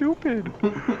so stupid.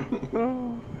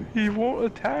 Oh, he won't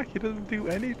attack. He doesn't do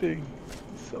anything.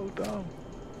 He's so dumb.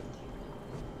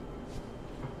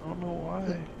 I don't know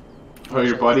why. Oh,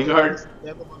 your bodyguard? They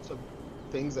have a bunch of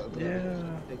things that open up.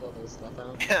 Yeah. Take all those stuff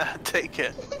out. Yeah, take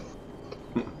it.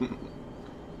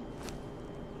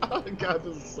 Oh god,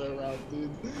 this is so rough, dude.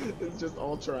 It's just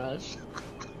all trash.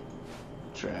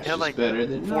 Trash Yeah, is like better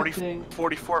than 40, nothing.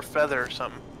 44 feather or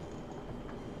something.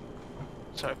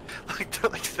 So, like, they're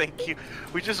like, thank you.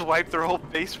 We just wiped their whole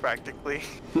base practically.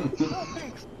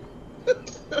 Thanks.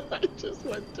 I just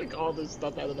went took all this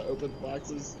stuff out of the open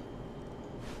boxes.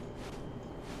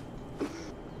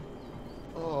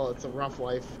 Oh, it's a rough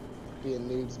life being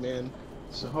noobs, man.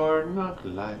 It's a hard knock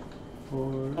life.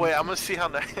 Wait, I'm gonna see how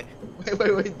nice. Wait,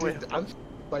 dude, Wait. I'm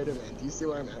Spider-Man. Do you see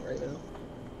where I'm at right now?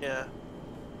 Yeah.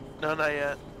 No, not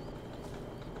yet.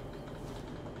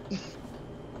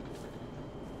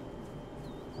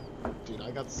 Dude,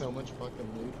 I got so much fucking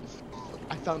loot.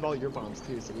 I found all your bombs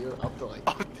too, so we were up to like.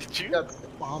 Oh, did We you? got 6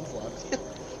 bombs left.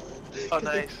 Oh,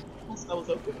 nice. I was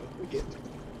open. We get.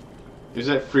 Is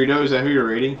that Frito? Is that who you're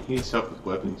raiding? He needs help with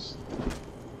weapons.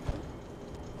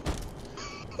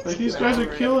 Like, these guys are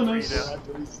killing us.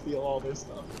 After we steal all their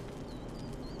stuff.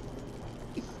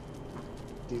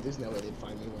 Dude, there's no way they'd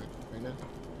find me right now.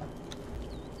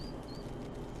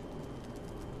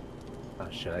 Oh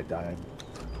shit, I died.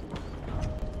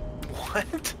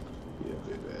 What? Yeah,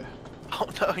 baby. Oh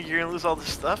no, you're gonna lose all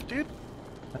this stuff, dude?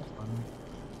 That's fun.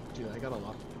 Dude, I got a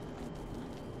lot.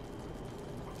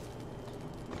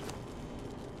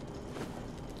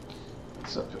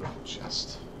 What's up, beautiful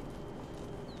chest?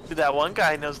 Dude, that one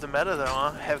guy knows the meta though,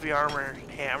 huh? Heavy armor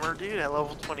hammer, dude, at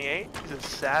level 28. He's a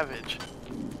savage.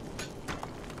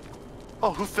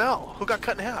 Oh, who fell? Who got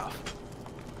cut in half?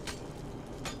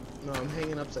 No, I'm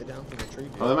hanging upside down from the tree,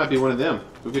 dude. Oh, that might be one of them.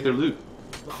 Go get their loot.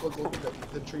 Look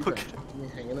at the tree branch. You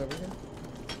hanging over here?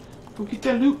 Go get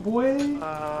that loot, boy.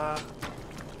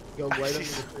 Go I right see under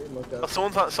the tree and look Oh, up.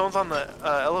 someone's on the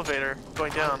elevator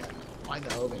going down. Find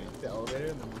the elevator. The elevator,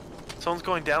 and then Someone's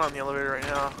going down on the elevator right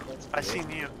now. that's I cool. seen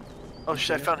you. Oh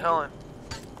shit, I found Helen.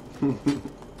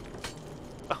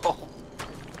 Oh.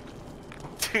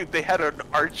 Dude, they had an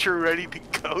archer ready to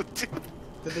go, dude.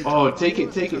 Did they Oh, jump take on you?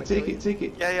 it, take Trying it, to take kill it, you? take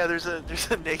it. Yeah, there's a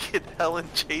naked Helen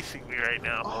chasing me right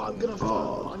now. Oh, I'm gonna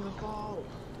fall. I'm gonna fall.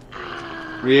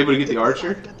 Were you able to get the Get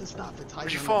archer? Get the stuff. It's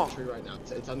Where'd hiding you under fall? the tree right now.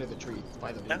 It's under the tree. It's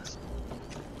by the Yeah? roots.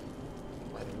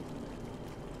 By the roots.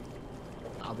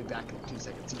 I'll be back in 2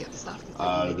 seconds to get the stuff. Is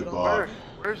that you The naked on- bar.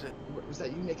 Where is it? Was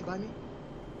that you naked by me?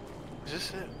 Is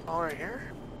this it? All right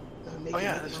here? No, naked, Oh,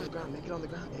 yeah, naked this on is- the ground. Naked on the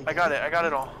ground. Hey, I got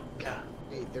it all. Yeah.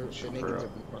 Hey, they're naked are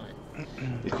fine.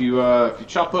 If you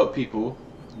chop up people,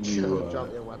 you Drop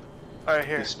your weapon. All right,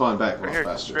 here. they spawn back a Right lot here.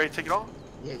 faster. Ready to take it all?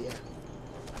 Yeah, yeah.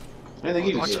 I think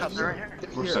you Watch just out, they're right here.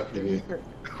 We're sucking to you.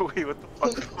 Wait, what the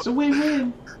fuck? It's a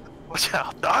win-win. Watch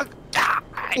out, dog. Yeah,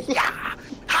 yeah,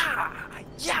 ha,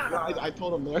 Yeah! No, I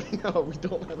told him there. No, we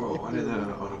don't have. Whoa, why did that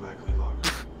automatically lock?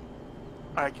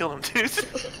 Alright, killed him, dude.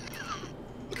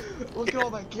 Look at all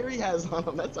that gear he has on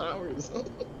him. That's ours.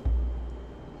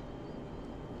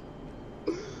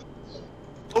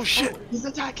 Oh shit! Oh, he's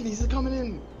attacking. He's coming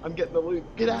in. I'm getting the loot.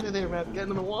 Get out of there, Matt. Get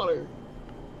into the water.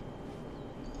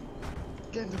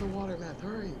 Get into the water, Matt.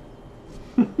 Hurry.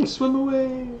 Swim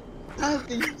away.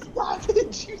 You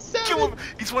savage. You savage. Kill him!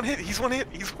 He's one hit, he's one hit,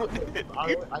 he's one hit.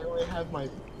 I only have my.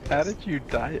 How did you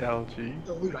die, Algae?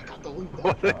 The loot. I got the loot.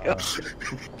 What the hell?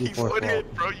 He's one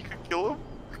hit, bro. You could kill him?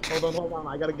 Hold on.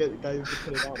 I gotta get guys to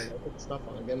put it on. I gotta put the stuff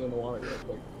on. I'm getting in the water real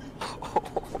quick.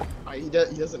 Alright, he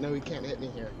doesn't know he can't hit me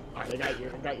here. Alright, I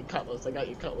got your cutlass.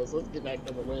 Let's get back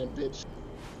to the land, bitch.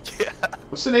 Yeah.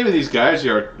 What's the name of these guys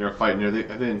you're fighting here?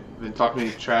 Have they been talking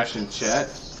any trash in chat?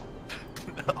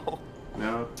 No.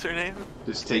 No? What's their name?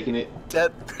 Just taking it?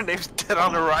 Dead. Their name's Dead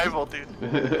on Arrival, dude.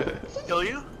 Kill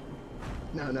you?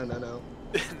 No.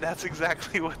 That's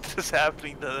exactly what is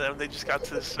happening to them. They just got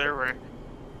to the server.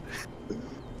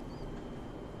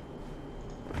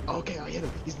 Okay, I hit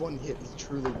him. He's one hit. He's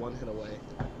truly one hit away.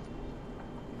 I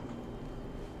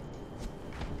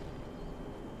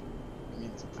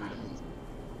need some food.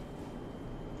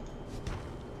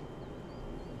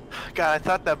 God, I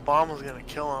thought that bomb was gonna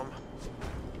kill him.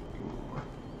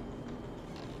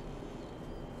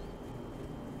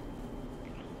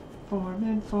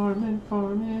 Farming,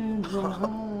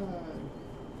 ride.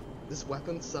 This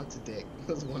weapon sucks dick.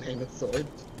 This one-handed sword.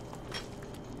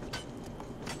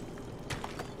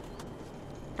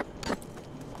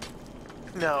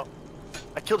 No.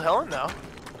 I killed Helen, though.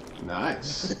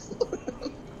 Nice.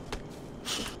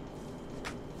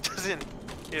 Doesn't,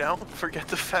 forget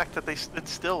the fact that they stood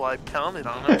still. I pounded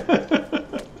on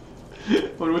them.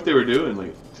 Wonder what they were doing,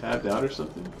 like tabbed out or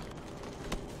something?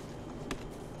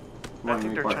 I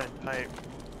think they're trying to type.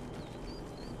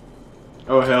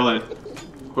 Oh, Helen.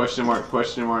 Question mark,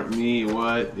 me,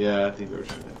 what? Yeah, I think they were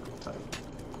trying to type.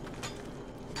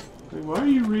 Like, why are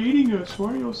you raiding us?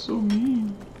 Why are you all so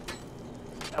mean?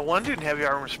 I wondered heavy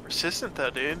armor's persistent, though,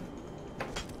 dude.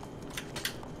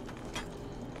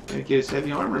 Gotta get his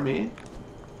heavy armor, man.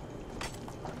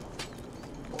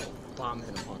 Bomb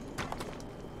hit him on.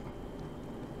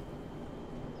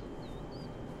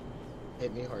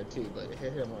 Hit me hard too, but it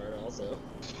hit him hard also.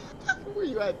 Where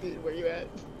you at, dude? Where you at?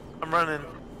 I'm running.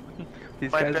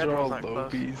 These My guys are all bedroll's not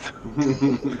close.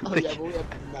 lobies. Oh yeah, but we have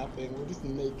nothing. We're just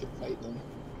naked fighting them.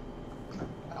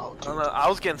 Oh, I don't know. I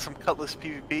was getting some Cutlass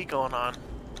PvP going on.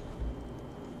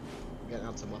 Getting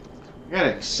out some weapons. I got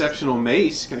an exceptional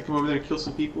mace. Can I come over there and kill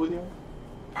some people with you?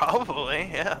 Probably,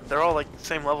 yeah. They're all like the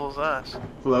same level as us.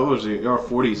 What levels are you? You're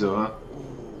 40s though, huh?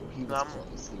 Ooh, he was I'm-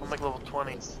 close. He I'm was like level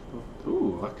 20. close.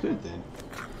 Ooh, I could then.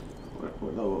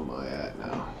 What level am I at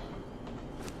now?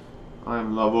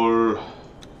 I'm level...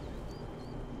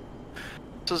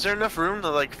 So is there enough room to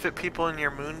like fit people in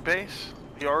your moon base,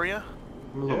 Peoria?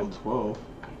 I'm level 12.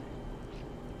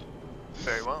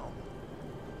 Very well.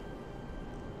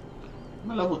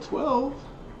 I'm at level 12.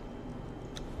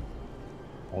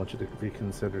 I want you to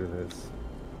reconsider this.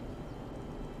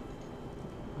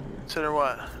 Consider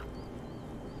what?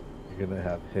 You're gonna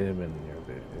have him in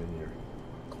your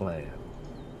clan.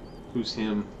 Who's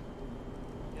him?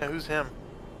 Yeah, who's him?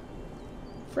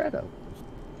 Fredo.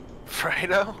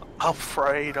 Fredo?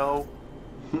 Alfredo.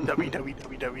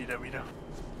 www.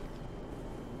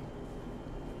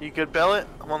 You good, Bellet?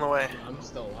 I'm on the way. I'm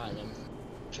still alive. I'm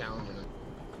challenging him.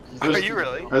 Are you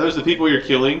really? Are those the people you're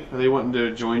killing? Are they wanting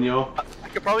to join y'all? I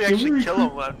could probably actually kill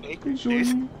him when I'm naked,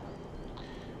 dude.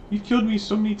 You killed me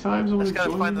so many times. I I want just to gotta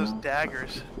join find you those now.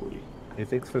 daggers. 40. Hey,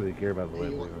 thanks for the gear, by the way.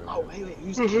 Oh, wait.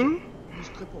 Use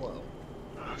Cripple.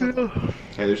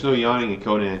 Okay, there's no yawning in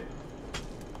Conan.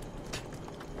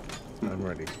 I'm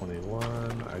ready. 21.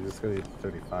 I just gotta get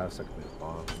 35 so I can make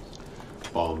bombs.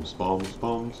 Bombs, bombs,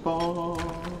 bombs, bombs.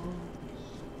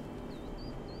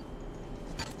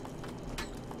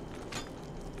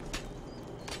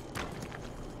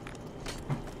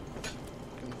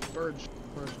 Burge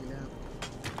me now.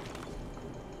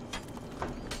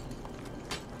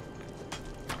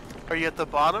 Are you at the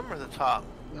bottom or the top?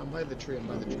 No, I'm by the tree. I'll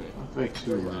make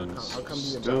two runs. I'll come to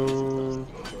you. Stone.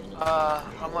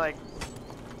 I'm like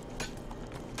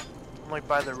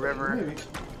by the river. Maybe.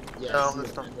 Yeah, No, I see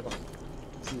that's it. not- Hold on.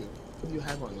 See you. What do you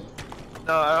have on you?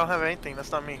 No, I don't have anything.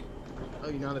 That's not me. Oh,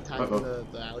 you're not attacking Uh-oh.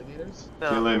 the alligators?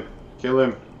 Kill No. him. Kill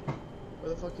him. Where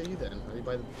the fuck are you then? Are you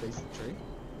by the base of the tree?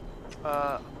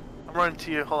 I'm running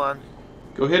to you. Hold on.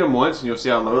 Go hit him once and you'll see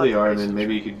how low they are, and then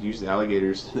maybe you could use the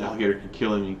alligators. The alligator could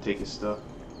kill him and you can take his stuff.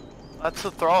 That's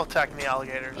the thrall attacking the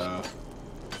alligators.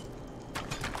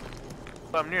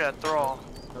 I'm near that thrall.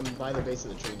 I'm by the base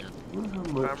of the tree now. Wonder how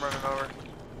I'm much. running over.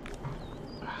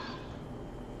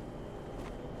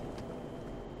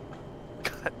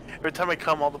 God, every time I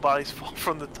come, all the bodies fall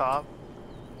from the top.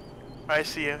 I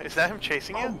see you. Is that him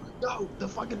chasing you? Oh, no, the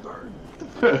fucking bird.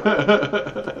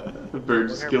 The bird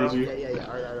just Here, kills bro. you. Yeah.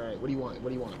 Alright. What do you want? What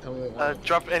do you want? Tell me what you want.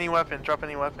 Drop any weapon. Drop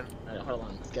any weapon. Alright, hold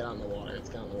on. Let's get out in the water. Let's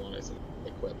get out in the water. So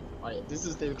equip. Alright, this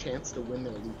is their chance to win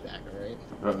their loot back. Alright.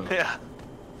 Uh-oh. Yeah.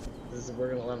 We're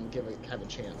gonna let them have a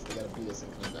chance. They gotta beat us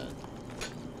in combat.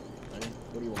 Ready?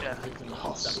 What do you want? Yeah. Here's the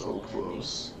Oh, so exceptional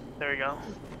close. There we go.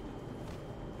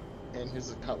 enemy, and here's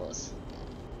the cutlass.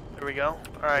 There we go.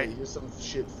 Alright. Hey, here's some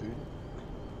shit food.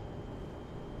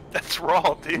 That's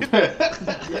raw, dude.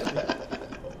 Yeah.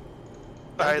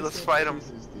 Alright, let's fight him.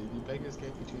 Choosers, dude. You beggars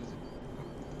can't be choosers.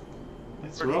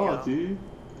 It's Where'd he raw, go? dude.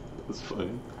 That's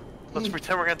funny. Let's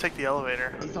pretend we're gonna take the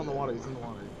elevator. He's on the water. He's in the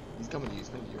water. He's coming to you. He's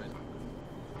coming to you right now.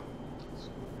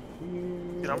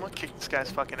 Dude, I'm gonna kick this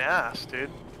guy's fucking ass, dude.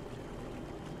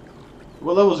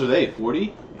 What levels are they?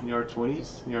 40? In your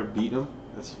 20s? And you're beating them?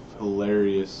 That's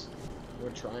hilarious.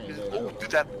 We're trying. Dude. Oh,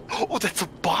 dude, oh, that's a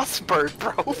boss bird,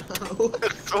 bro.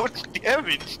 That's so much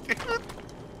damage, dude.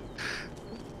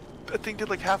 That thing did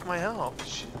like half my health.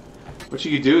 Shit. What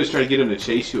you could do is try to get him to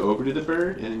chase you over to the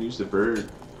bird, and then use the bird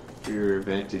for your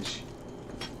advantage.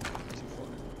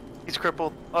 He's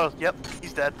crippled. Oh, yep,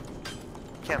 he's dead.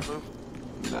 Can't move.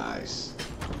 Nice.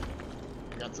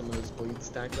 Got some of those bleeds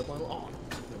stacked up on. Oh,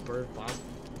 the bird boss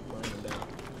running him down.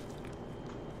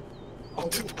 Oh,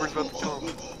 dude, the bird's about to kill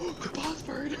him. The boss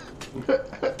bird.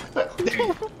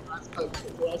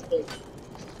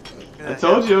 I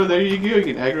told you, there you go, you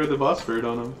can aggro the boss bird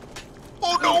on him.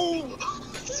 Oh no!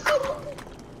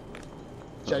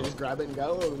 Should I just grab it and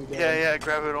go? Or we Yeah,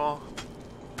 grab it all.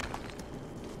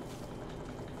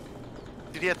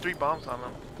 Dude, he had 3 bombs on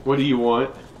him. What do you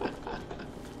want?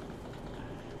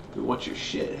 We want your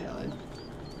shit, Helen.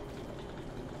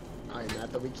 Alright,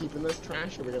 Matt, are we keeping this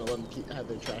trash or are we gonna let them have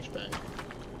their trash bag?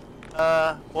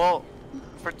 Well,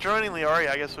 for joining Leori,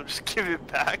 I guess we'll just give it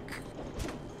back.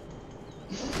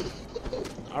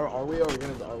 Are we or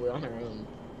are we on our own?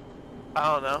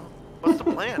 I don't know. What's the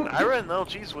plan? I ran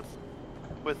LGs with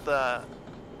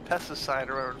pesticide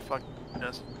or whatever the fuck it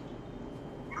is.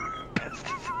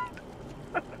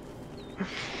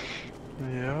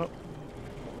 Yep.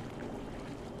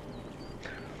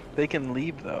 They can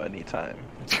leave though anytime.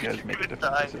 If you guys make a different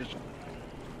Die. decision.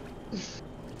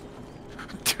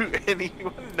 Do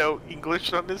anyone know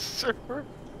English on this server?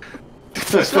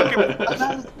 This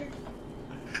fucking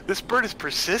this bird is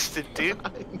persistent, dude. I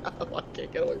know, I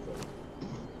can't get away from him.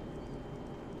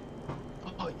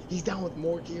 Oh, he's down with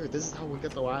more gear. This is how we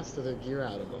get the last of the gear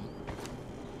out of him.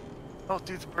 Oh,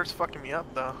 dude, the bird's fucking me up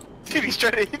though. Dude, he's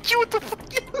trying to hit you with the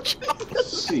fucking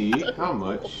Let's see how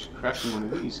much crafting one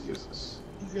of these gives us.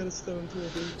 He's got a stone tool,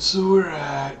 dude. So we're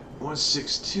at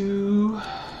 162.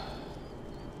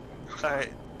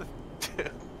 Alright.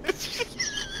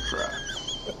 Crap.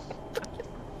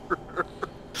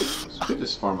 So we could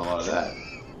just farm a lot of that.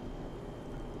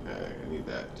 I need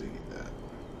that to get that.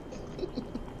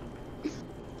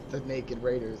 The naked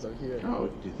raiders are here. Oh, we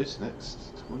can do this next.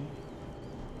 20.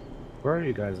 Where are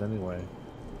you guys anyway?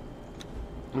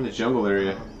 In the jungle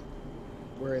area.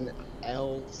 We're in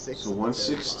L6. So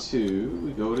 162,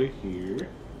 we go to here.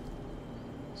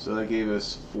 So that gave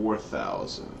us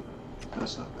 4,000.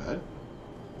 That's not bad.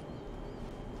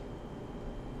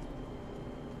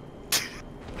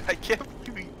 I can't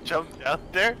believe we jumped down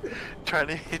there trying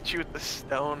to hit you with the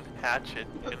stone hatchet,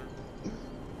 dude.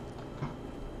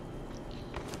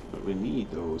 But we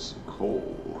need those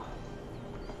coal.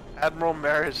 Admiral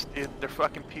Maris, dude, their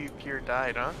fucking PvPer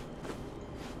died, huh?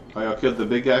 Oh, y'all killed the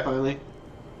big guy finally?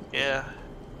 Yeah.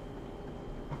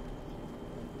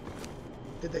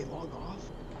 Did they log off?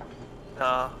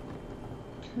 Nah.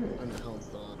 Okay. When the hell's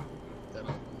the... Dead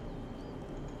on.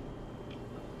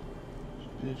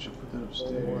 Bitch, I'll put that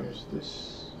upstairs.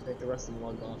 This. I think the rest of them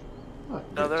logged off. Oh,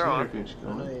 No, they're on. Bench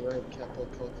Oh, no, going. you're right. Capital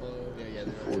Coco. Yeah,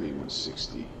 they're 40,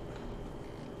 160.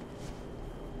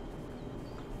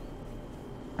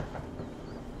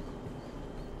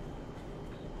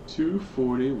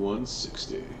 $240,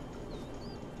 $160.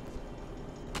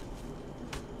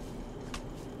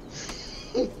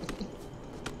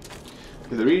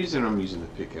 The reason I'm using the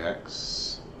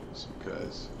pickaxe is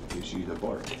because it gives you the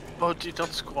bark. Oh, dude,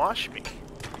 don't squash me.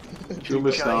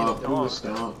 Puma stomp, dog. Puma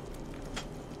stomp.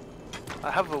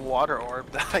 I have a water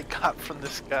orb that I got from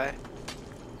this guy.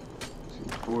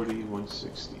 240,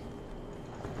 160.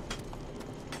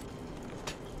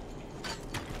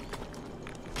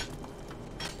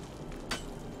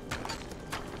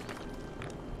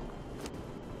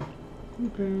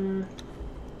 Repair.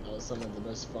 That was some of the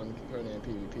most fun Conan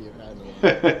PvP I've had in a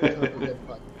while. Put up a good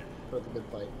fight. Put up a good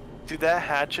fight. Dude, that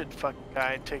hatchet fucking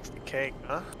guy takes the cake,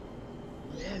 huh?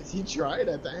 Yes, he tried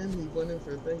at the end. He went in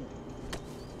for a thing.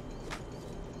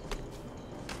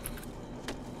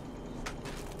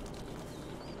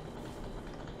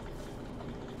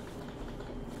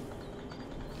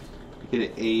 You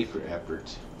get an A for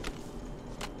effort.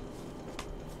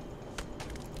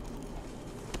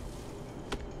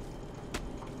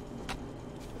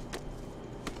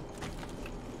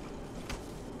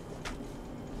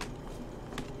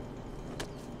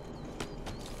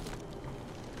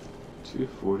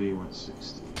 $240,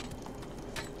 $160.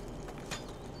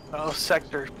 Oh,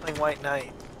 Sector, playing White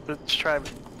Knight. Let's try.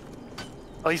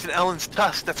 Oh, he's in Ellen's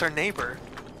Tusk. That's our neighbor.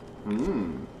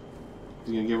 Hmm. Is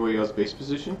he gonna give away y'all's base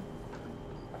position?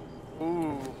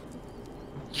 Ooh.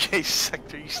 Yay,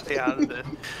 Sector, you stay out of this.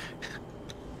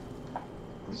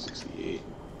 168.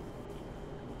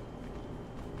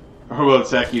 Or we'll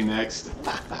attack you next.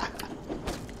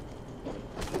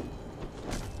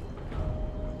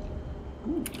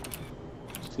 Ooh.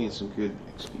 Just getting some good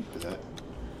XP for that.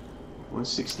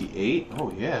 168?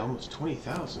 Oh yeah, almost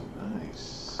 20,000.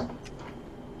 Nice.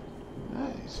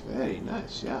 Nice, very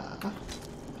nice, yeah.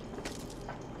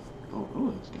 Oh,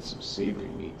 let's get some savory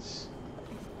meats.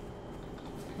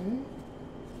 Okay.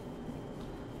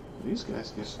 These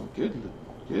guys get some good.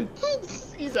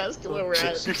 He's asking where we're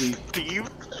at. 60, Steve?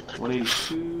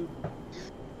 182.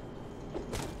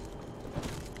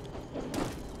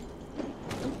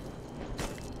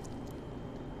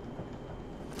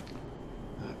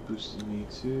 That boosted me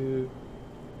too.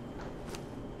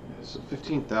 Yeah, so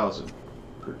 15,000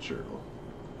 per turtle.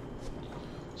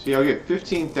 See, I'll get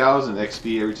 15,000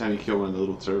 XP every time you kill one of the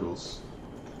little turtles.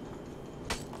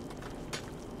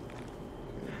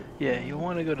 Yeah, you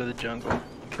want to go to the jungle.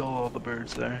 Kill all the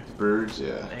birds there. Birds,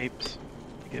 yeah. Apes.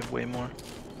 You get way more.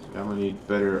 I'm gonna need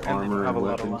better they don't armor have and a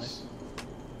lot of weapons.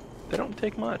 They don't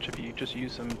take much if you just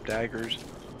use some daggers.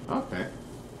 Okay,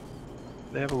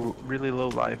 They have a really low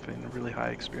life and a really high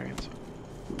experience.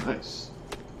 nice.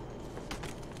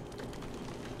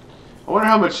 I wonder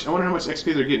how much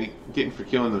XP they're getting for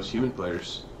killing those human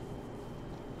players.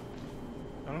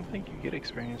 I don't think you get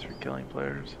experience for killing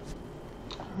players.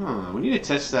 Huh, we need to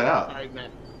test that out. Alright,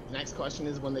 Matt. Next question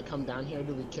is, when they come down here,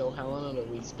 do we kill Helen or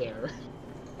do we spare her?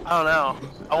 I don't know.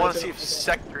 I want to see if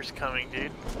Sector's coming,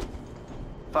 dude.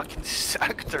 Fucking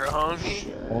Sector,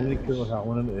 homie. Only kill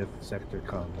Helen if Sector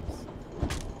comes.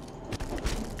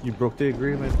 You broke the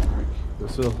agreement.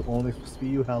 This is only supposed to be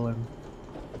you, Helen.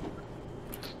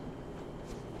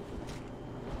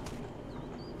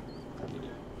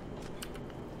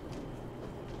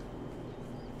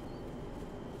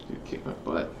 Dude, kick my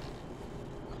butt.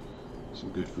 Some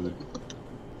good food.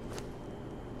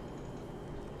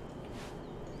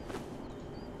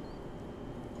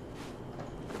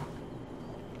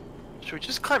 Should we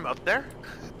just climb up there?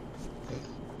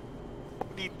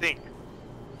 What do you think?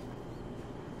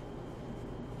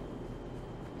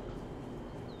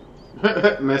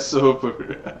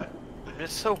 Mesoper.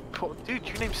 Dude,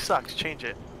 your name sucks. Change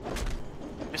it.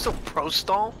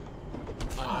 Misoprostol?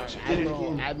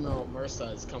 Admiral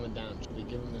Mersa is coming down. Should we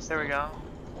give him this? There we go.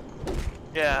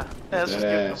 Yeah. Let's just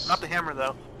give him. Yes. Not the hammer,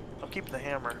 though. I'll keep the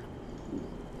hammer.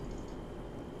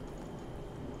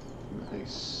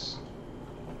 Nice.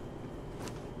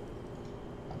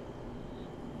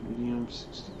 Medium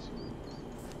 62.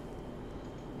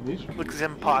 These are Look, good.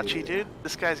 Zenpachi, Yeah. dude.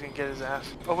 This guy's gonna get his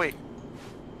ass. Oh, wait.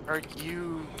 Are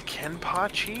you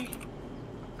Kenpachi?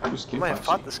 Who's I might have Kenpachi?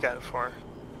 fought this guy before.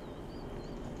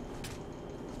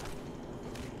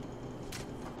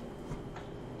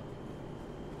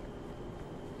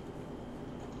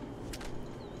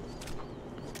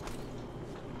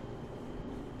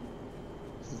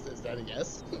 Is that a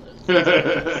yes?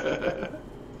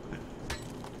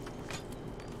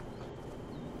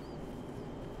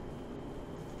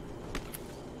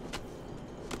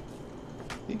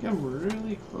 I think I'm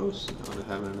really close now to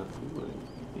having enough wood.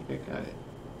 I think I got it.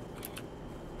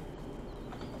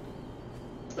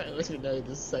 I wish we know who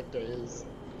this sector is.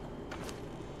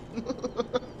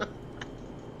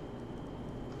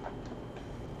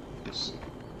 Let's see.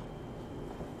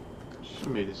 Should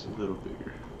have made this a little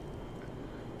bigger.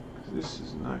 'Cause this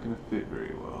is not going to fit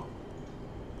very well.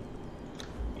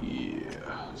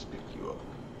 Yeah, let's pick you up.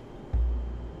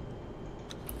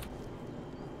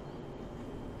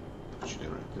 Put you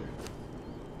down right there.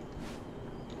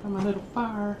 I'm a little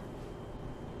fire.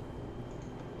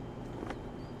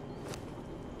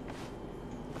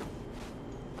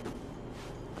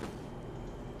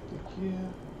 Yeah.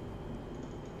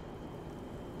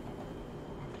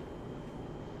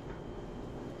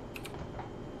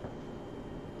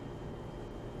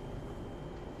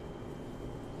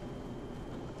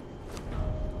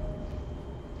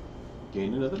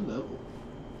 Gain another level.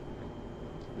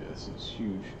 Yeah, this is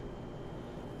huge.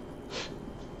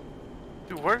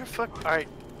 Dude, where the fuck? Alright,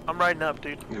 I'm riding up,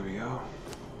 dude. Here we go.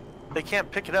 They can't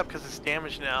pick it up because it's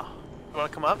damaged now. You wanna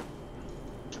come up?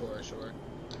 Sure.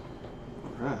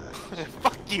 Alright.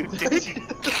 Fuck you, dude.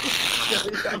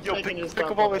 Yo, taking your pick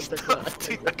stuff up all up, my I'm picking stuff,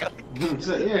 it dude. I got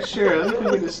So, yeah, sure. Let me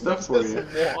go get this stuff for you.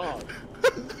 Just walk.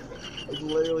 I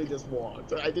literally just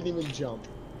walked. I didn't even jump.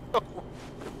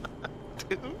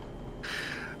 dude.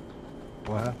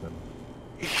 What happened?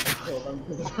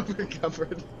 I'm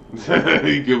recovered.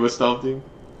 You good with stomping?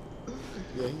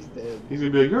 Yeah, he's dead. He's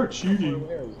gonna be like, you're cheating.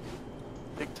 Where are you?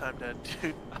 Big time dead,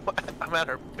 dude. I'm at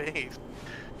our base.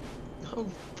 Oh,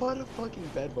 put a fucking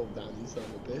bedroll down, you son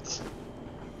of a bitch.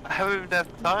 I haven't even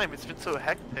had time. It's been so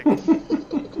hectic.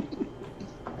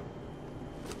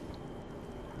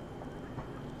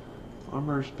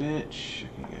 Armor's bench.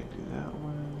 I can't do that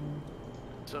one.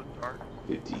 So dark.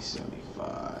 50,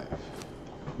 75.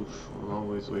 Oof, we're a long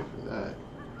ways away for that.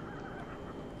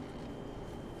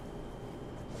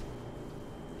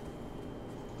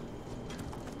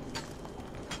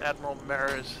 Admiral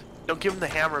Maris. Don't give him the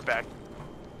hammer back.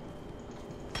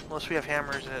 Unless we have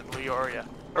hammers at Leoria.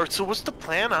 Alright, so what's the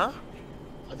plan, huh?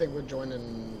 I think we're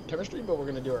joining chemistry, but we're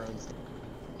gonna do our own stuff.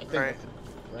 I think, Right.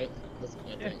 right? That's, I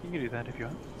Yeah, think. you can do that if you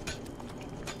want.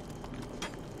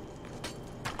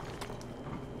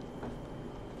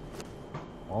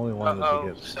 Only wanted Uh-oh,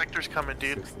 to get sector's coming,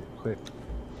 dude. 60 quick.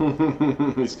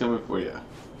 He's coming for you.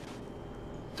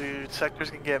 Dude, sector's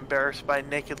gonna get embarrassed by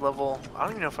naked level. I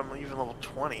don't even know if I'm even level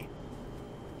 20.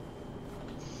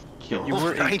 Kill You him.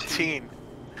 were 19.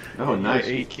 Oh, You nice.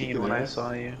 were You 18 kicked when their I ass.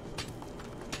 saw you.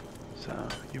 So,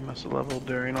 you must have leveled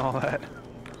during all that.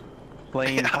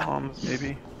 Playing Yeah. bombs,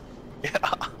 maybe? Yeah.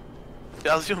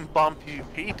 I was doing bomb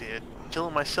PvP, dude.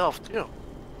 Killing myself, too.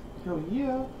 Hell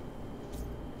yeah.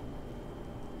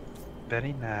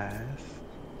 Very nice.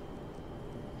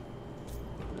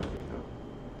 There we go.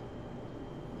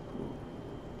 Cool.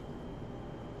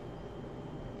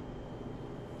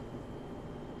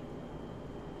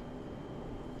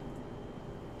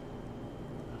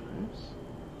 Nice.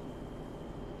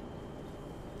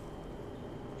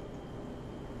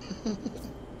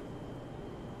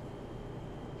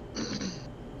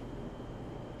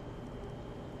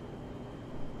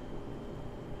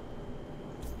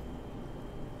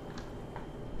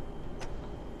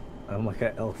 I'm like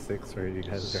at L6 where you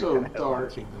guys So are dark.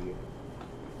 watching me.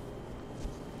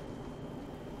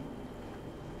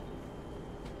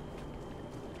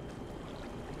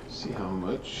 See how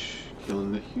much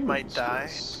killing the humans Might die.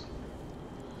 does.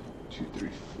 2, 3,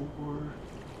 4.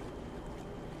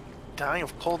 Dying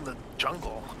of cold in the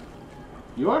jungle.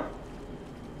 You are?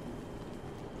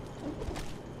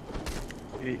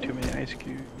 You ate too many ice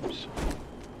cubes.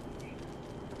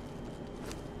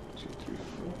 2, 3,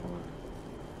 4.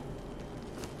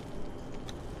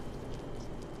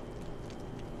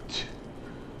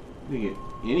 Didn't get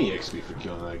any XP for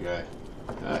killing that guy.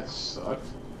 That sucked.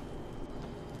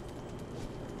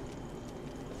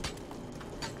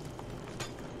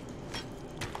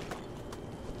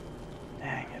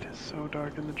 Dang, it is so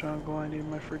dark in the jungle. I need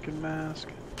my freaking mask.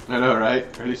 I know, right?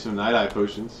 Or at least some night eye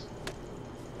potions.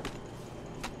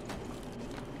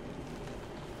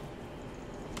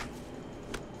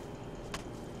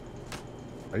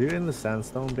 Are you in the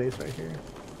sandstone base right here?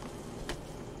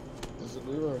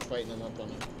 We were fighting them up on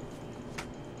it.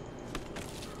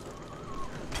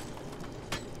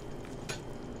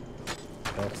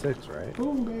 L6, right?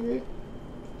 Boom, baby.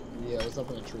 Yeah, it was up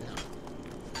in the treehouse.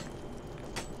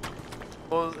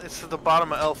 Well, it's at the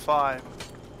bottom of L5.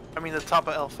 I mean, the top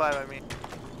of L5, I mean.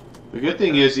 The good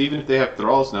thing is, even if they have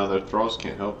thralls now, their thralls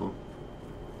can't help them.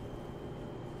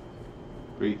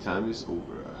 Great time is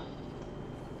over.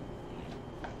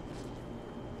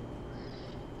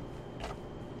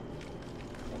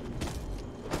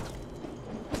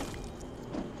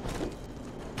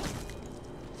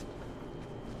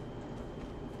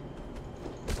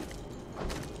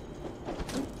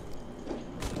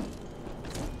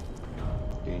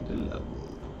 Gained a level.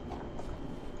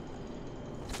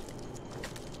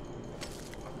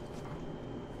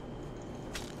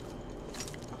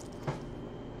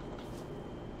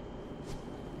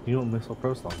 You know Missile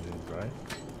Proston means, right?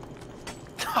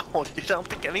 No, dude, I don't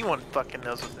think anyone fucking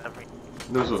knows what that means.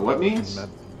 Knows what means?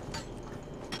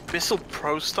 Missile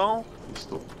Prostol?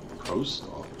 Still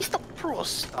Prostal. Missile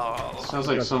Prostol. Sounds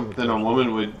like something a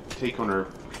woman would take on her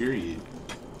period.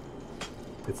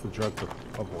 It's the drug for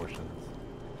abortions.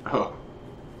 Oh.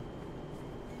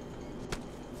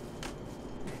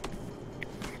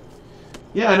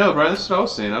 Yeah, I know, Brian. That's what I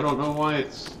was saying. I don't know why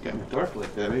it's getting dark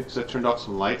like that. Maybe because I turned off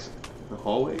some lights the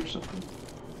hallway or something?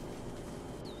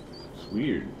 It's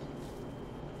weird.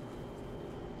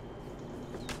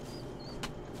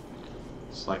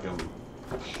 It's like I'm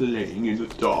playing in the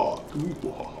dark.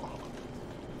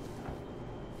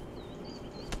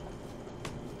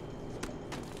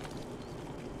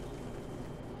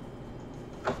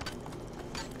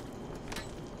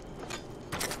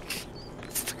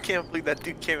 I can't believe that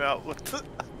dude came out with the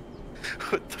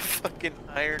fucking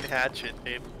iron hatchet,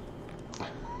 dude.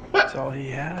 That's all he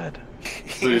had.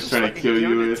 So he was trying to kill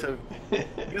you with.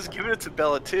 He was giving it to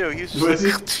Bella too. He was Was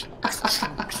just he?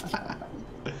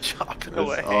 chopping That's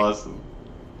away. awesome.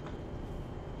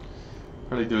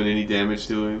 Probably doing any damage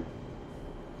to him.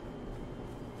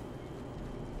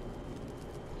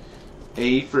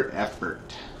 A for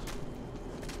effort.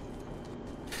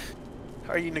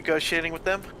 Are you negotiating with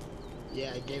them?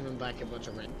 Yeah, I gave him back a bunch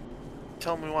of rent.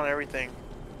 Tell them we want everything.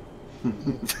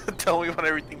 Tell them we want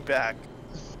everything back.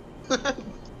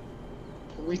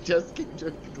 We just came to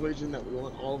a conclusion that we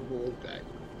want all of the loot back.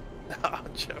 Oh,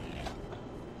 Joe.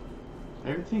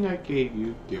 Everything I gave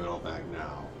you, give it all back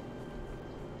now.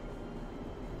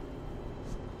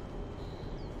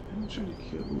 I'm trying to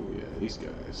kill. Ooh, yeah, these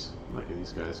guys. I'm liking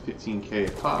these guys. 15k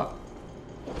a pop.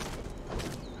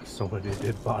 So many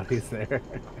dead bodies there.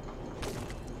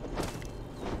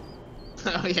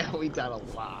 Oh yeah, we got a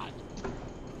lot.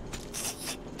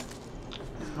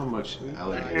 How much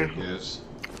alligator gives?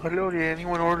 Hello, did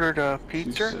anyone ordered a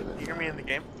pizza? 279. You hear me in the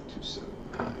game?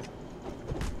 279.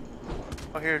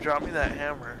 Oh, here, drop me that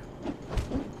hammer.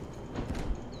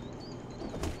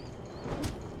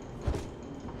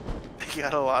 You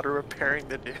got a lot of repairing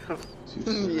to do.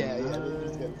 Yeah, yeah,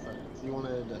 these good friends. You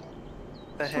wanted The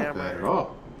That's not bad at hammer.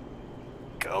 all.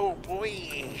 Go,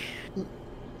 boy!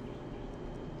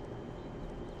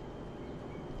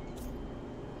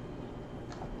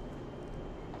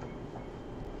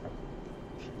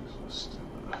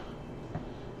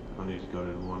 I need to go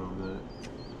to the one on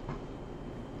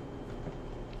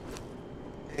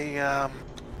that. Hey,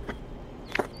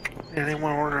 did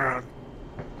anyone order a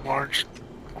large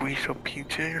guiso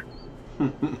pizza? Yeah,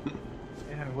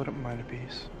 I wouldn't mind a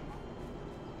piece.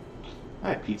 I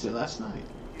had pizza last night.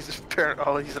 He's a parent.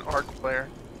 Oh, he's an ARC player.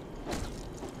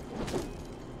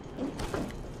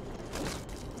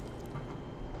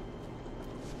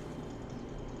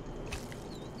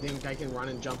 think I can run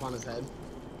and jump on his head.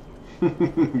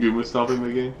 You must stop him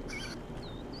again.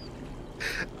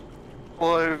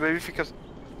 Well, maybe because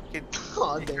he'd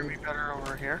Aw, be damn. better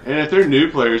over here. And if they're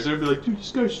new players, they'll be like, dude,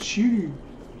 this guy's cheating.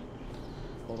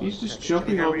 Hold on, He's just check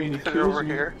it, jumping check on me and he Better kills over me.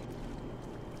 here.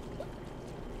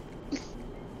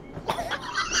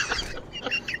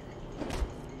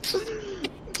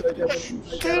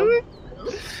 it. Check it.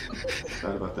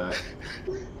 Sorry about that.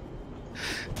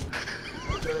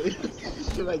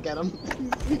 Should I get him?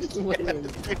 He's just waiting.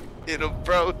 Hit him,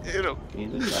 bro. Hit him.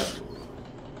 In the left.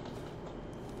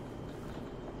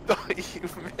 Oh, you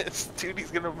missed. Dude,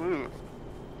 he's gonna move.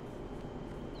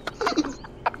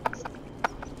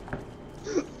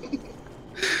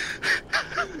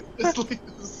 Just leave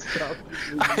the stuff.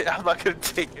 I'm not gonna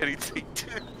take anything,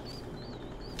 dude.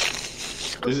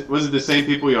 Was it the same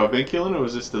people y'all been killing, or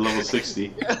was this the level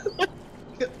 60?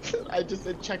 I just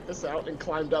said check this out and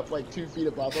climbed up like 2 feet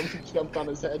above him, jumped on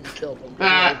his head and killed him.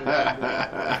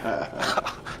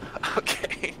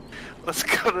 Okay, let's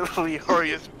go to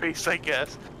Leoria's base, I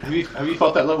guess. have you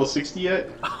fought that level 60 yet?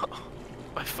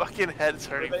 My fucking head's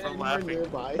Are hurting they from anywhere laughing.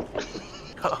 nearby?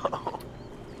 Oh.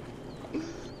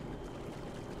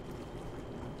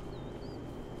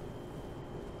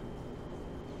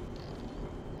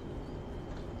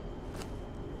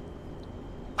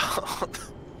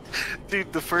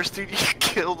 Dude, the first dude you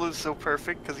killed was so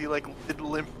perfect because he like did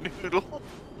limp noodle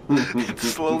and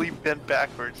slowly bent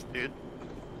backwards, dude.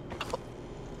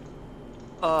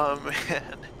 Oh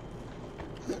man.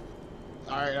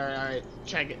 Alright.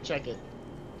 Check it.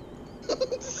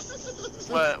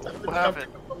 What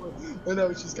happened? Oh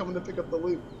no, she's coming to pick up the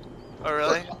loot. Oh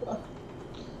really? Yeah,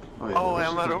 Oh, there's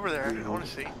I'm not the over there. I field. want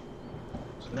to see.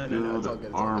 No, it's all good.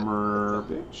 It's all Armor,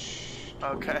 good. bitch.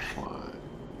 Okay. 25.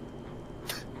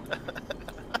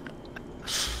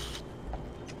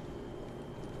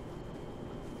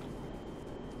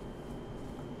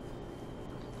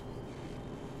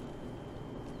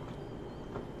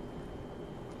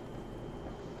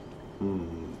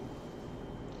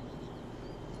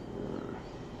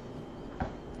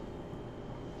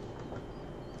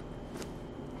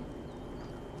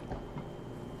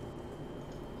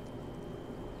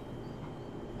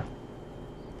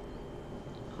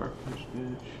 Carpenter's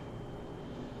bench.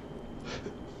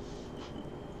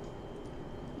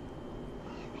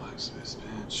 Blacksmith's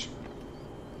bench.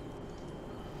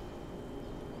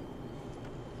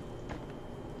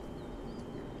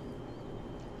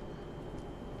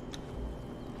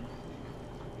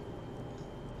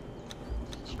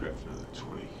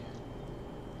 20.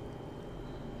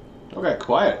 All got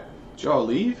quiet. Did y'all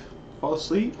leave? Fall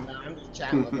asleep? No, I'm just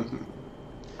chatting with him.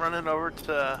 Running over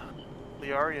to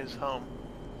Liaria's home.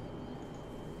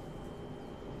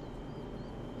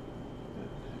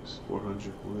 Next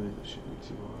 400 wood. That shouldn't be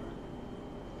too hard.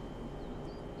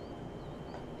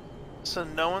 So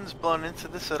no one's blown into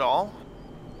this at all?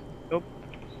 Nope.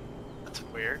 That's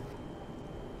weird.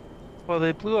 Well,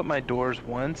 they blew up my doors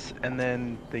once, and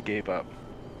then they gave up.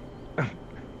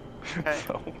 Okay.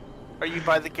 So, Are you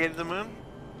by the Gate of the Moon?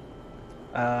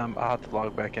 I'll have to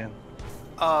log back in.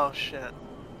 Oh shit.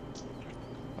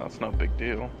 That's no big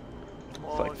deal.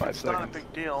 Well, like if 5 it's not a seconds.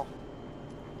 big deal.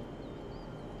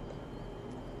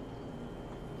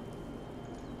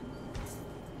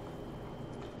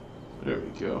 There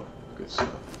we go. Good stuff.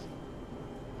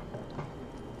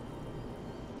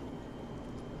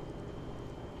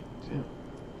 Damn.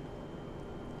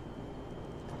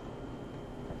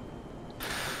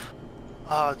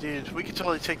 Oh, dude, we could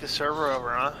totally take the server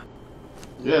over, huh?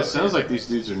 Yeah, it sounds like these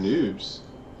dudes are noobs.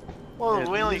 Well, Yeah,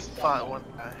 we only these fought guys- one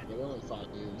guy. Yeah, we only fought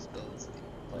noobs, but it's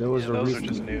like, There was Yeah, a those are recent,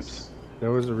 just noobs.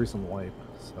 there was a recent wipe,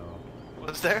 so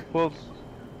Was there? Well,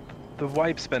 the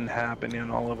wipe's been happening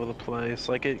all over the place.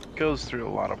 Like, it goes through a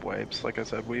lot of wipes. Like I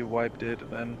said, we wiped it, and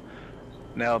then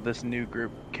now this new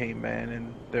group came in,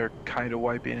 and they're kind of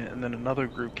wiping it, and then another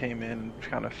group came in and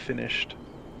kind of finished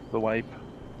the wipe.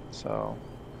 So,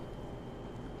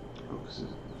 Oh, 'cause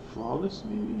it's flawless,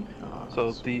 maybe? Oh, so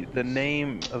that's the what it is.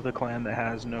 name of the clan that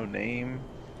has no name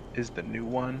is the new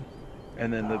one,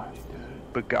 and then the Ah, you got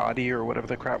it. Bugatti or whatever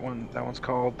the crap one that one's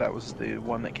called, that was the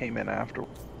one that came in after.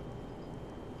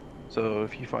 So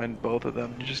if you find both of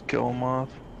them, you just kill them off.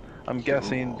 I'm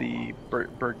guessing the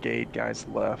brigade guys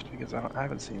left because I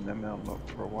haven't seen them out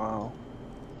for a while.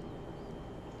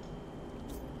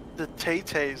 The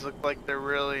Tay-Tays look like they're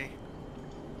really,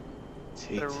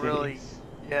 really- Tay-Tays.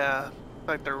 yeah,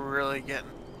 like they're really getting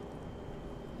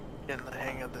the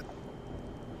hang of it.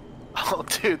 Oh,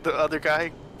 dude, the other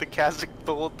guy, the Kazakh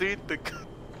bull dude,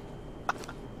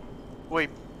 wait,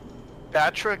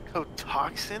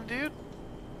 batrachotoxin, dude?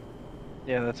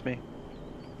 Yeah, that's me.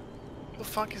 What the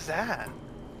fuck is that?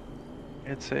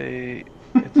 It's a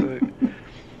that's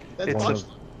It's one a of-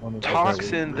 one of the-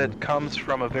 toxin that comes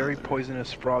from a very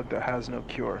poisonous frog that has no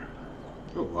cure.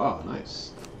 Oh, wow,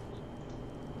 nice.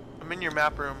 I'm in your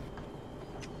map room.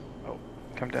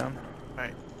 Come down.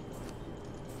 Alright.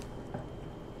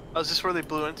 Oh, is this where they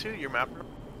blew into? Your map room?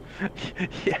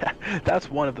 Yeah, that's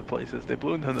one of the places. They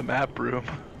blew into the map room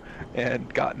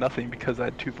and got nothing because I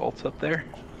had 2 vaults up there.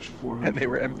 There's 400 And they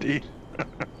were empty.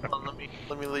 Hold on,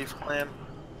 let me leave clan.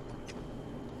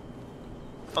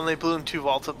 Oh, they blew in 2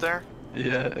 vaults up there?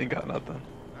 Yeah, and got nothing.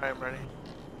 Alright, I'm ready.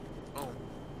 Oh,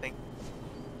 thank.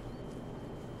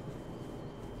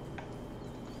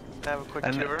 Can I have a quick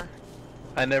And- tour?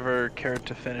 I never cared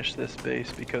to finish this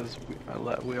base because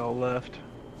we all left.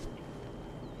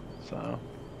 So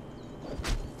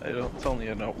it's only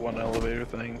a one elevator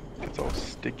thing. It's all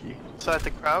sticky. So I have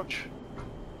to crouch?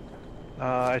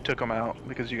 I took them out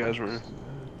because you guys were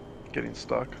getting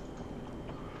stuck.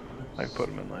 I can put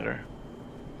them in later.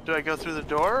 Do I go through the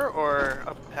door or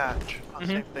up the hatch? Oh, Mhm.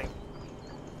 Same thing.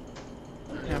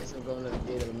 yeah, so I'm going to the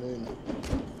Gate of the Moon.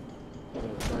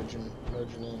 Merging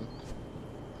in.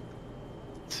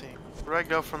 Let's see. Where do I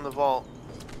go from the vault?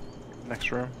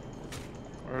 Next room,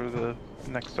 or the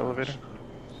next elevator.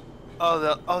 Oh,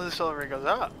 this elevator goes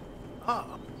up. Oh,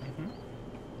 Mhm.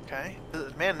 okay.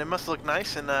 Man, it must look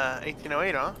nice in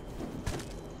 1808, huh?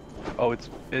 Oh, it's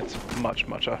much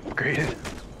upgraded.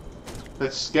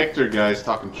 That Skector guy's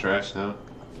talking trash now.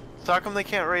 So how come they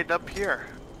can't raid up here?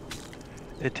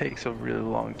 It takes a really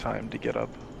long time to get up.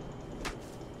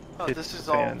 Oh, It's this is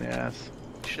a pain all in the ass.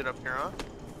 shit up here, huh?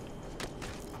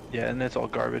 Yeah, and it's all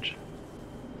garbage.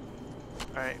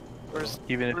 Alright. Where's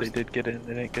Even if they where's- did get in,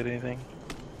 they didn't get anything.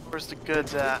 Where's the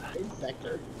goods at? Big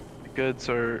sector. The goods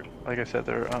are, like I said,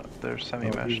 they're So he's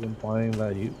semi-meshed. implying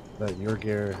that your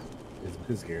gear is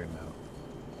his gear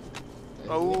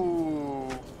now. Oh.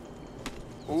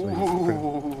 That's what he's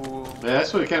Ooh. Yeah,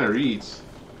 that's what it kind of reads.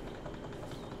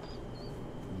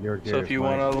 Your gear So is if you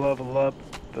mine. want to level up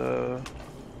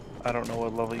I don't know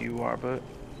what level you are, but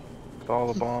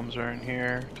all the bombs are in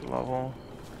here to level.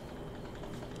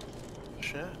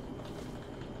 Shit.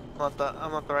 I'm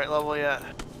not the right level yet.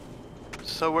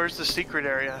 So where's the secret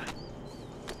area?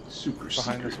 Super Behind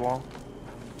secret. this wall.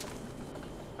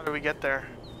 How do we get there?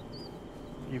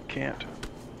 You can't,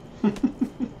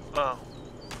 Oh.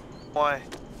 Why?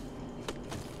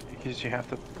 because you have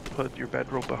to put your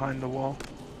bedroll behind the wall.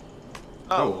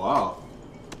 Oh, Oh, wow.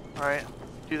 alright.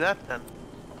 Do that then.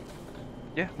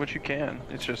 Yeah, which you can.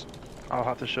 It's just I'll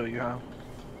have to show you how.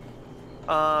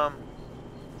 I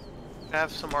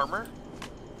have some armor.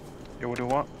 Yeah, what do you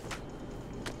want?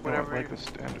 Whatever. Like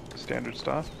the standard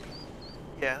stuff.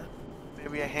 Yeah.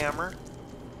 Maybe a hammer.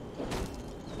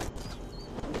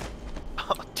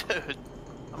 Oh, dude.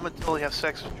 I'm gonna totally have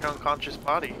sex with your unconscious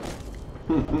body.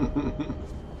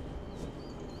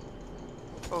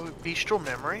 Oh, bestial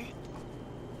memory?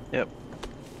 Yep.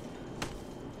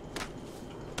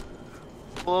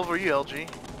 Well, over you, LG.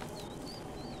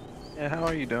 Yeah, how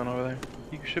are you doing over there?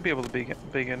 You should be able to be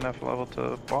big enough level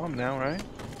to bomb now, right?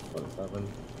 47.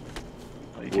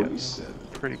 Oh, you getting 47.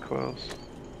 pretty close.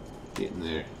 Getting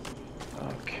there.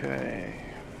 Okay.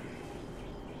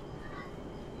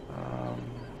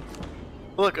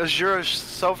 Look, Azura's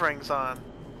self-ring's on.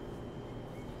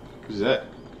 Who's that?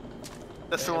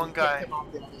 That's the Yeah, one we guy. kicked him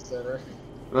off the other server.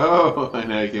 Oh, I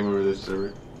know he came over this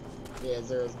server. Yeah,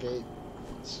 Zero's gate.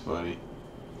 It's funny.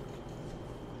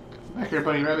 Come back here,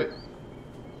 bunny rabbit.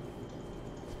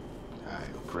 Ah, you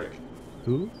little prick.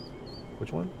 Who?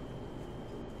 Which one?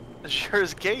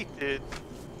 Azura's gate, dude.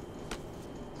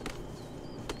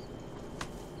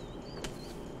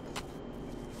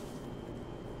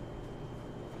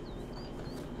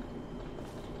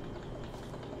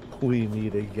 We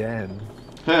meet again.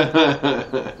 Oh,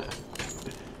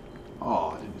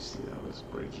 I didn't see that. I was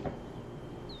breaking.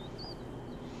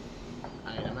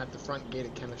 Alright, I'm at the front gate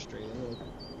of chemistry.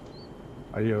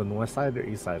 Are you on the west side or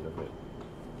east side of it?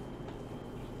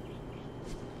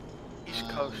 East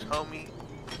Coast, homie.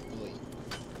 Wait.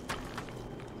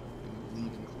 I'm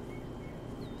leaving.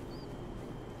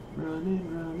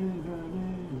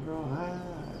 Running, rawhide.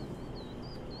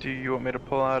 Do you want me to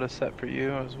pull out a set for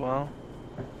you as well?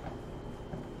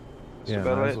 That's Yeah,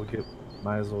 about might it.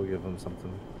 as well give him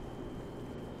something.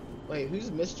 Wait, who's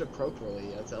Mr. Properly?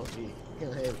 That's LG.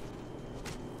 Hey.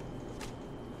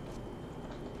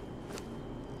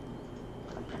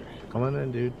 Come on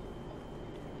in, dude.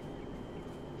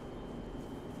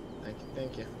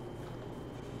 Thank you.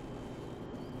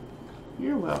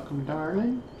 You're welcome,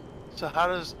 darling. So how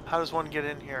does one get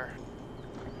in here?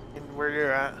 In where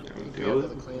you're at? There we You go. go to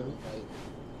the clan fight.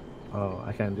 Oh,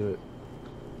 I can't do it.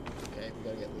 Okay, we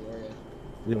gotta get Leoria.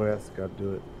 Leroy has got to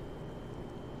do it.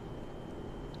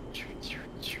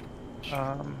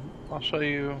 I'll show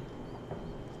you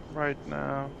right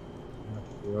now.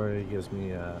 Leroy gives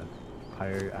me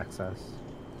higher access.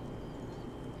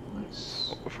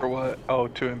 Nice. For what? Oh,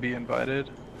 to be invited?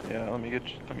 Yeah, let me.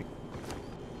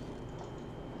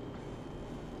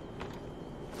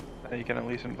 You can at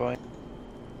least invite.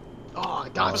 Oh, I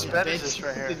got Whose you, bed is bitch. this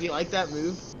right here? Did you like that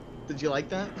move? Did you like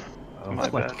that? Oh My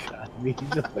my bad. god, me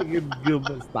just fucking good,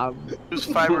 but stop me. Who's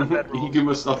fiber You bedroll? give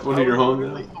myself one of your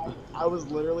own now. I was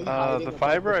literally hiding The above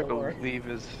fiber, I door. believe,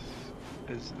 is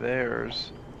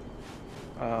theirs.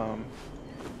 Yeah,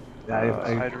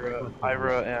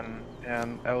 Hydra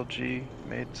and LG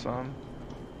made some.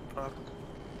 Okay.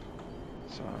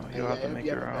 So you'll have to make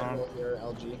you your have a own. bedroll here,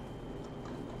 LG.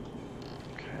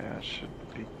 Okay, that should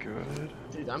be good.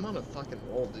 Dude, I'm on a fucking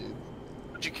roll, dude.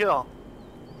 What'd you kill?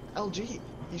 LG,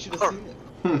 you should have Oh. seen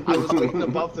it. I was waiting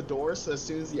above the door, so as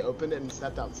soon as he opened it and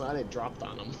stepped outside, I dropped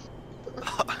on him.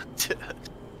 Dude.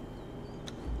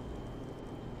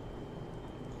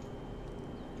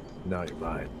 No, you're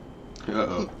mine.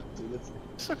 Uh-oh. Dude,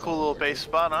 It's a cool little base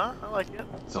spot, huh? I like it.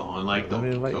 It's on like Let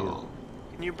me Donkey invite you. Kong.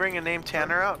 Can you bring a named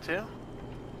Tanner out too?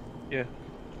 Yeah.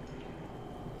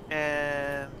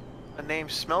 And a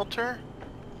named Smelter?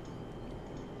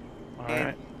 All And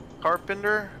right.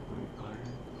 Carpenter?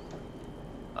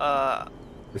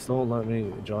 They still won't let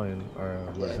me join or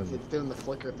yeah, listen. it's doing the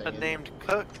flicker thing. A named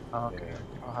Cook? Okay.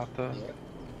 Yeah. I'll have to. Yeah.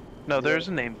 No, there's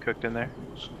a name cooked in there,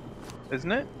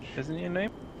 isn't it? Isn't your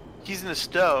name? He's in the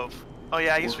stove. Oh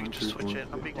yeah, I guess we can just switch it.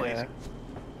 I'm being lazy. Yeah.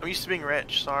 I'm used to being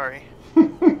rich, sorry.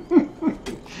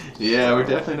 Yeah, we're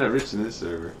definitely not rich in this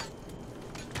server.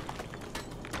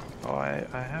 Oh, I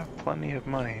have plenty of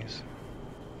monies.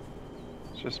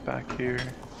 It's just back here.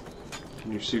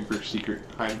 In your super secret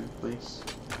hiding place.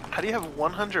 How do you have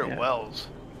 100 Yeah. wells?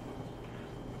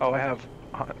 Oh, I have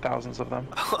thousands of them.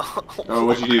 Oh,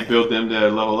 what'd you do? Build them to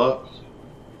level up?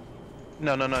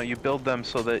 No, no, no. You build them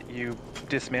so that you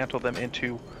dismantle them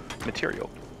into material.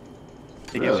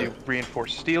 It gives Really? you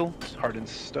reinforced steel, hardened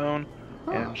stone,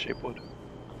 Huh. and shape wood.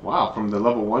 Wow, from the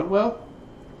level 1 well?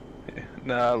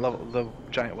 No, the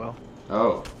giant well.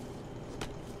 Oh.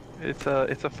 It's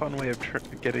a fun way of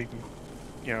getting,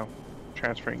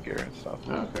 transferring gear and stuff.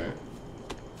 Okay.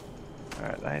 All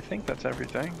right, I think that's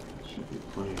everything. Should be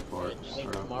plenty of parts. I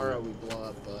think tomorrow we blow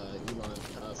up Elon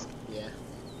Tusk. Yeah.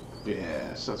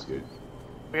 Yeah, sounds good.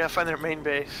 We gotta find their main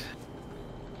base.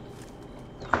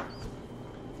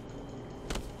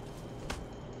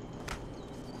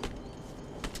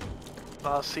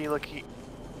 Oh, see, look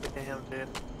at him, dude.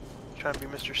 Trying to be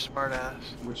Mr. Smartass.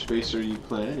 Which base are you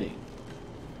planning?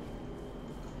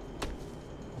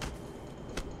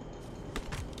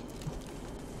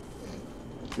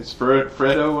 Is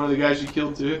Fredo one of the guys you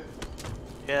killed too?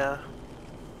 Yeah.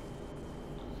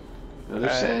 Another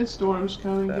sandstorm's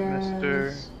coming, that guys.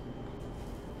 Mr.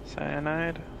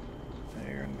 Cyanide.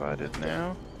 You're invited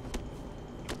now.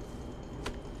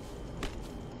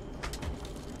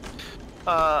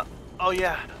 Oh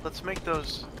yeah, let's make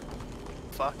those.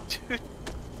 Fuck, dude.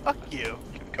 Fuck you.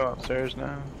 You can go upstairs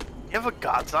now. You have a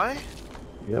God's Eye?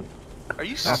 Yep. Are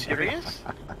you serious?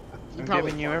 I'm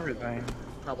probably giving you fun for everything. that.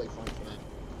 Probably fun for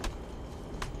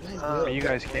that. You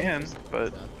guys can,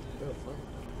 but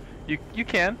you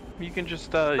can. You can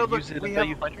just use it until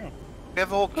you find your own. We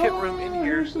have a whole kit room in here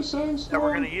Here's the sandstorm. that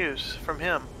we're gonna use from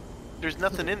him. There's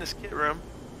nothing in this kit room.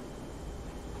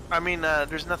 I mean,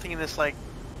 there's nothing in this like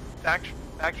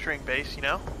factoring base, you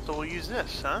know. So we'll use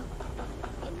this, huh?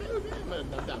 I'm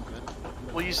down for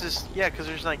that. We'll use this, yeah, because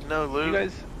there's like no loot. You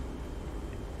guys,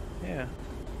 yeah,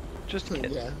 just a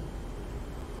kit. Yeah.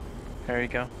 There you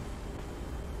go.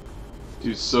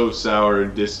 Dude's so sour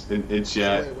in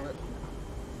chat. Wait, what?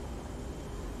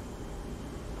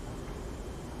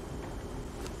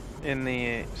 In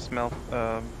the smelt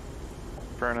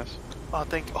furnace. Oh,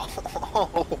 thank.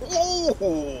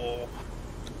 Oh.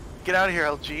 Get out of here,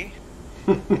 LG.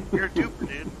 You're a duper,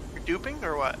 dude. You're duping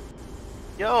or what?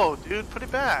 Yo, dude, put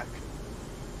it back.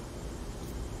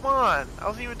 Come on, I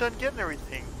wasn't even done getting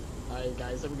everything. Alright,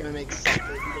 guys, are we gonna make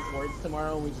super words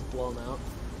tomorrow and we just blow them out?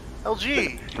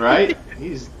 LG. Right?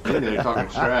 He's in there talking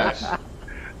trash.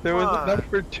 There was Come on. enough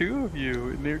for 2 of you,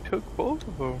 and you took both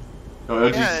of them. Oh,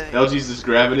 Yeah. LG's just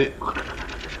grabbing it.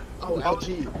 Oh,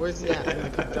 LG, where's he at? I'm gonna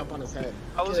come jump on his head.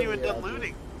 I wasn't Get even over done here, LG.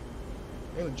 looting.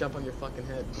 I'm gonna jump on your fucking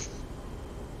head.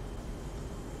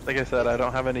 Like I said, I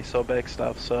don't have any Sobek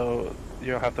stuff, so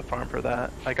you'll have to farm for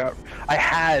that. I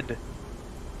had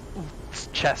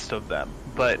chest of them,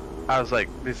 but I was like,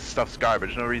 this stuff's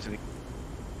garbage, no reason.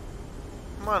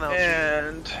 Come on, LG.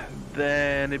 And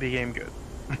then it became good.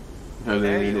 And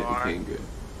There then you it are. became good.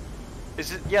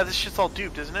 Is it? Yeah, this shit's all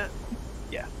duped, isn't it?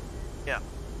 Yeah. Yeah.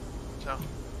 So.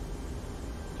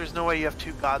 There's no way you have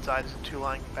 2 God's Eyes and 2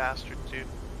 lying bastards, dude.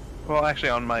 Well, actually,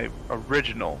 on my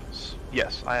originals,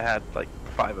 yes, I had like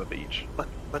 5 of each.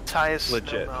 Matthias.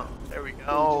 Legit. No. There we You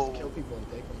go. just kill people and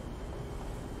take them.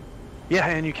 Yeah,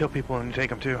 and you kill people and you take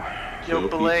them too. Yo, Kill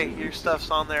Belay, people. your stuff's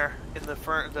on there in the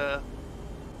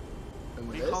And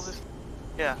what do you call this?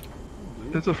 Yeah.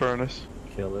 It's a furnace.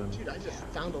 Kill him. Dude, I just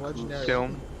found a legendary. Kill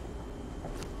 'em.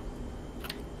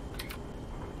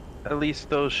 At least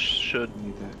those should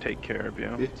Need that. take care of you.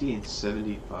 50 and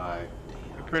 75. You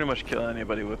Damn. pretty much kill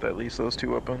anybody with at least those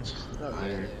 2 weapons. Oh, yeah,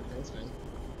 Iron. yeah, thanks, man.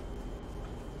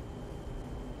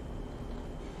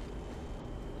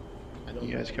 I don't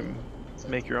You know guys that can yet. So-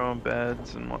 make your own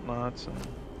beds and whatnots, and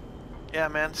Yeah,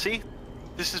 man. See?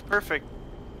 This is perfect.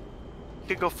 You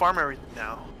could go farm everything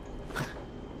now.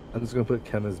 I'm just gonna put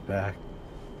Kenna's back.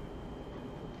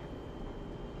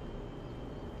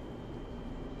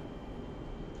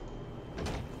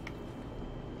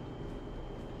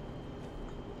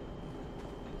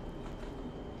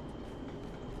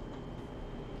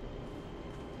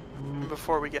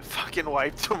 Before we get fucking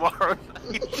wiped tomorrow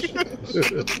night.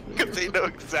 Because they know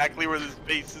exactly where this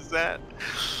base is at.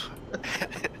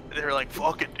 They're like,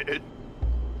 fuck it, dude.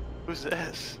 Who's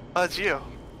this? Oh, it's you.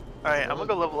 Alright, I'm gonna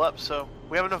go level up. So,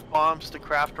 we have enough bombs to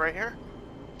craft right here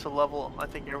to level, I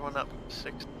think, everyone up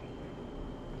 60.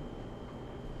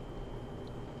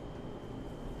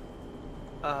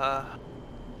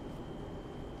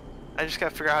 I just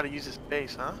gotta figure out how to use this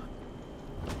base, huh?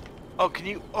 Oh, can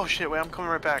you? Oh shit! Wait, I'm coming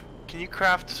right back. Can you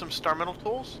craft some star metal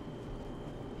tools?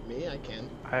 Me, I can.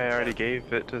 I already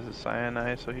gave it to the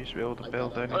Cyanide, so he should be able to I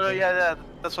build got it. it. Oh yeah, yeah.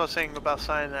 That's what I was saying about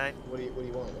cyanide. What do you want?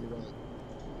 What do you want?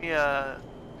 Yeah,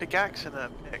 pickaxe and a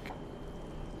pick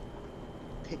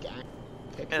Pickaxe.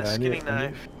 Pick. and a Yeah, skinning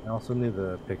knife. I also need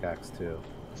the pickaxe too.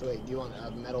 So wait, do you want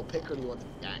a metal pick or do you want the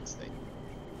pickaxe thing?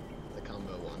 The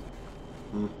combo one.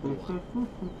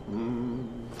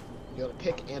 You want a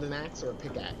pick and an axe or a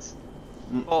pickaxe?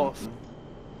 Both.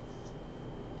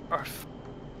 Arf.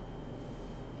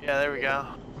 Yeah, there we go.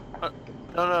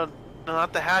 No,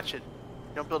 not the hatchet.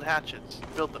 You don't build hatchets. You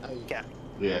build the Oh, you- pickaxe.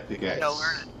 Yeah, pickaxe. Yeah,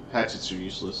 learn it. Hatchets are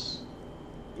useless.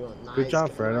 You want knives? Good job,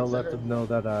 skinning Fredo. knives, Let or- them know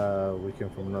that we came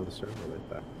from another server like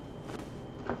that.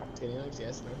 Skinning knives,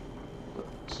 yes, no.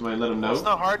 Somebody let them Well, know. it's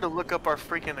not hard to look up our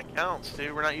freaking accounts,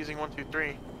 dude. We're not using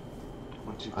 123.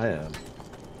 1, 2, 3. I am.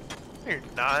 No, you're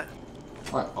not.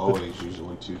 I always use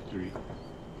 1, 2, 3.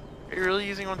 Are you really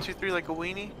using 123 like a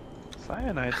weenie?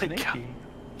 Cyanide's Nicky.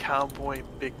 Cowboy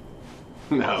big.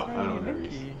 No, I don't know.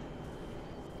 Nicky.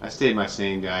 I stayed my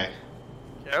same guy.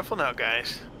 Careful now,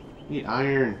 guys. Need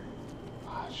iron.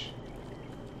 Gosh.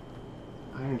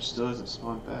 Iron still hasn't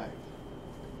spawned back.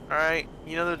 Alright,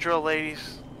 you know the drill,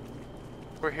 ladies.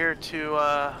 We're here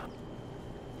to,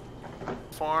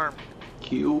 farm.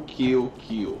 Kill, kill,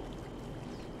 kill.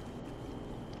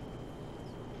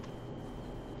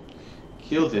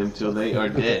 Kill them till they are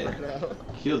dead.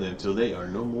 Kill them till they are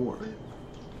no more.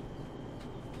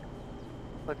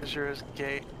 Luxurious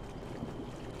gate.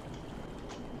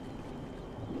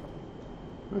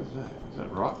 What is that? Is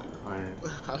that rock or iron?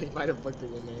 He might have looked at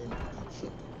your name.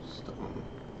 Stone.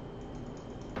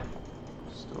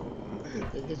 Stone.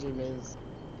 Because your name's...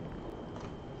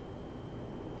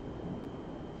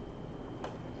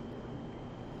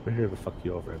 We're here to fuck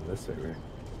you over in this area.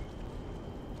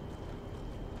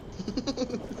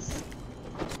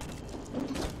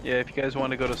 Yeah, if you guys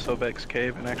want to go to Sobek's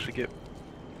cave and actually get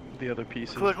the other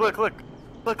pieces. Look, look, look.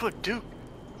 Look, look, Duke.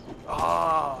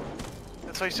 Ah,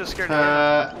 that's why he's so scared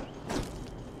of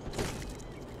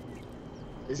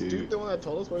Is Dude. Duke the one that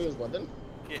told us where he was living?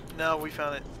 yeah, no, we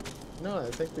found it. No, I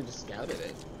think we just scouted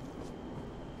it.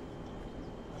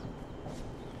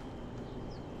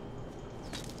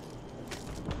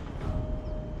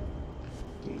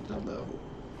 Ain't no level.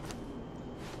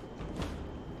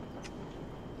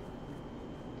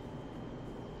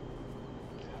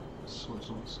 Swords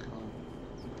on the sky.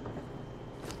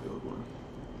 Build one.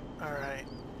 Alright.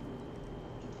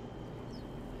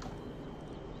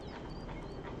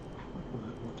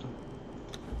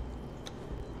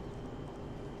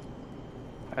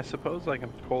 I suppose I can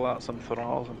pull out some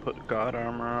thralls and put god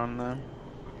armor on them.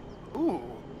 Ooh.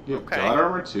 You have Okay. god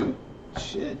armor too?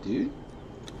 Shit, dude.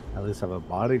 At least have a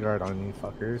bodyguard on you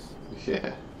fuckers.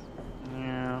 Yeah.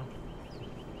 Yeah.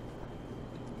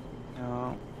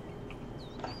 No.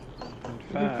 In Looking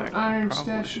for fact, iron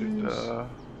probably should statues.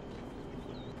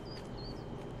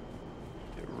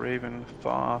 get Raven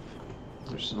Thoth.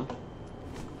 There's some.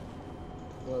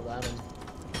 What about him?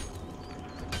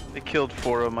 They killed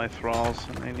 4 of my thralls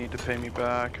and they need to pay me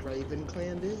back. Raven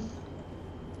Clan did?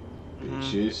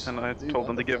 Bitches. And I Dude, told what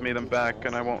them to the give fuck me are them these back thralls?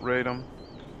 and I won't raid them.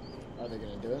 Are they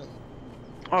gonna do it?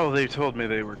 Oh, they told me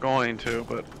they were going to,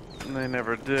 but they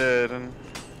never did, and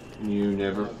You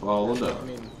never followed up. I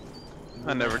mean,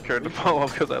 I never cared to follow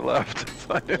because I left,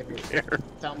 so I didn't care.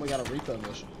 tell them we got a repo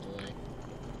mission today.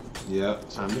 Yep,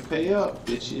 time to pay up,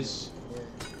 bitches.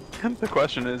 The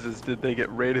question is did they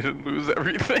get raided and lose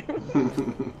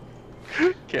everything?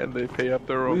 Can they pay up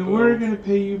their own We bills? were gonna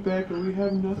pay you back, but we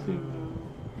have nothing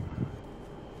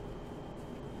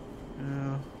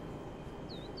now.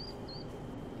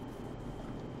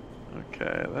 Yeah.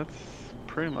 Okay, that's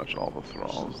pretty much all the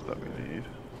thralls that we need.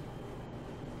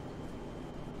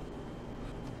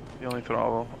 The only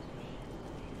thrall,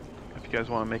 if you guys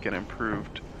want to make an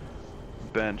improved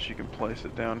bench, you can place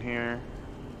it down here.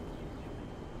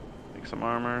 Make some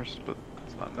armors, but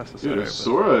it's not necessary. Dude, but-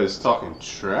 Sora is talking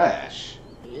trash.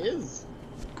 He is.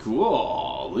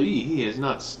 Golly, he has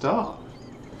not stopped.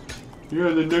 Yeah,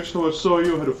 the next time I saw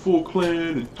you, I had a full clan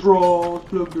and thralls,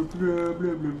 blah blah blah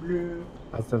blah blah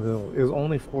I said it was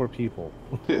only 4 people.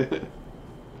 blah.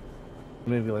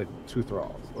 Maybe like 2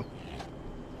 thralls.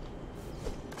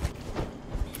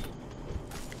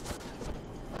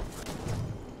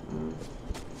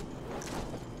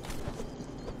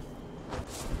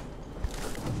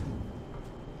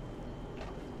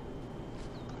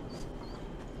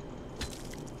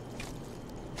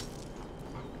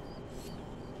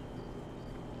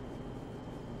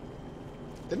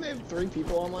 Didn't they have 3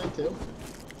 people online too?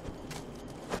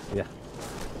 Yeah.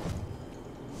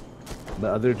 The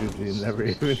other dude never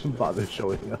even bothered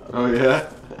showing up. Oh yeah.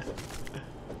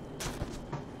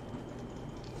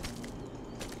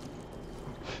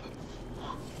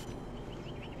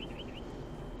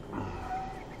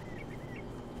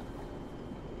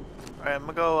 Alright, I'm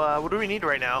gonna go, what do we need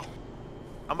right now?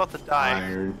 I'm about to die.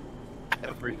 Iron.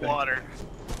 Everything. Water.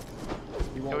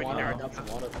 You Yeah, want we water? can I got some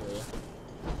water for you.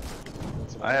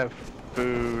 Want some I have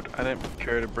food. I didn't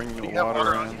care to bring the You got water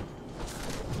water on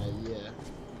in. you? Yeah.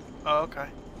 Oh, okay.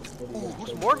 What do Ooh, you got whose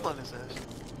for me? Mordlin is this?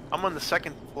 I'm on the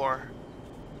 2nd floor.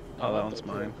 Oh, that one's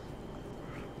mine.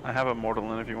 I have a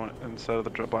mortal in if you want instead of the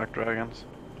black dragons.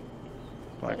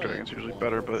 Black Okay. dragons usually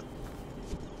better, but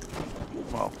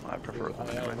well, I prefer them What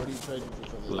anyway. are you trading for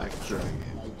this? Black Like,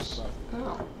 dragons. stuff.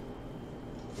 Ow.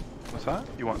 What's that?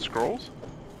 You want scrolls?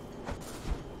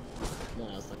 No,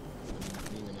 it's like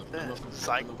mean enough. I'm Yeah, looking for-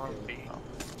 Cyclone B.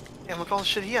 Damn, look at all the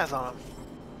shit he has on him.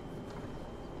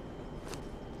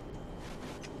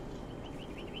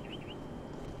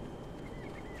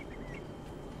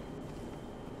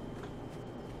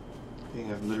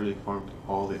 think I've literally farmed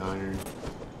all the iron.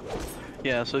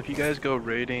 Yeah, so if you guys go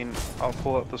raiding, I'll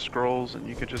pull out the scrolls and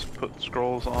you can just put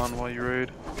scrolls on while you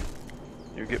raid.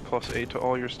 You get +8 to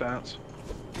all your stats.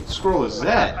 What scroll is I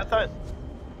that? thought,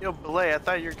 yo, Belay, I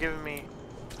thought you were giving me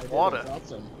I did, water. I dropped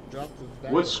some. Dropped the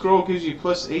bag. What scroll gives you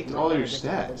 +8 to No, all I your think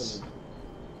stats?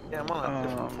 Yeah, I'm on a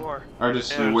different floor. Or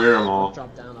just Yeah. you wear them I'll all?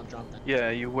 drop down, I'll drop down. Yeah,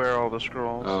 you wear all the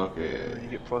scrolls. Oh, okay. And then you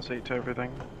get +8 to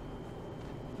everything.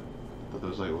 I thought there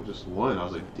was like well, just one. I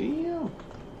was like, damn.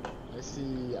 I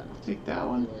see. I'll take that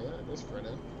one. Yeah, this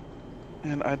Freddo.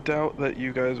 And I doubt that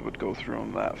you guys would go through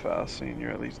them that fast, seeing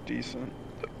you're at least decent.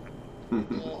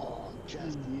 Oh,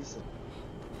 just decent.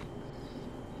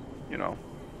 You know,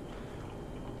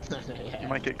 Yeah, you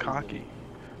might get easy. cocky.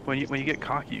 When you get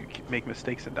cocky, you make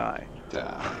mistakes and die.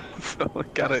 Duh. So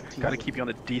gotta keep you on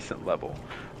a decent level.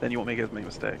 Then you won't make as many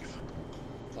mistakes.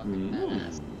 Fucking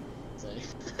badass. Say.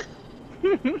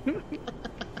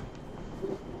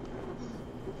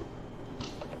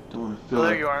 Don't want to fill Oh,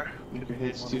 there up. you are. Make your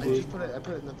head's too I big. just put it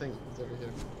in the thing. It's over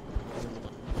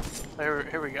here.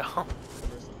 Here we go.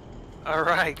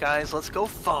 Alright, guys, let's go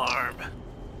farm.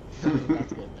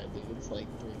 That's good, that dude. It's like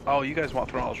 3. Oh, you guys want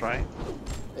thralls, right?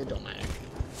 It don't matter.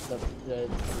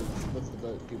 What's the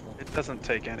vote, people? It doesn't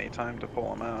take any time to pull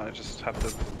them out. I just have to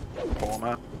pull them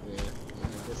out. Yeah, I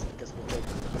guess we'll take.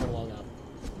 I'm gonna log out.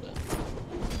 But,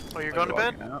 Oh, you're going to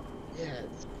bed? yeah,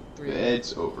 it's 3.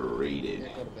 Bed's overrated. Yeah,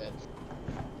 go to bed.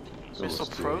 It's Crystal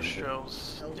almost Pro 3 a.m.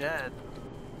 show's dead.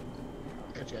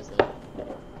 Catch you guys later.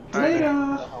 Later.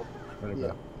 That'll help. Right Yeah.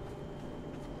 back.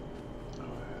 Oh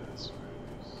yeah, that's where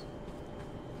it is.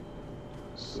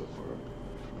 So far up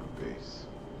from our base.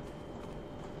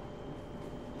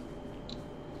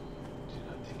 Did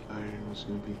not think iron was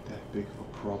going to be that big of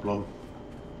a problem.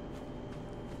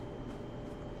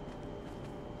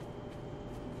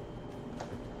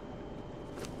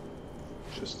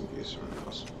 Just in case we're an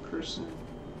awesome person.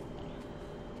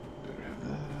 Better have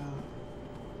that out.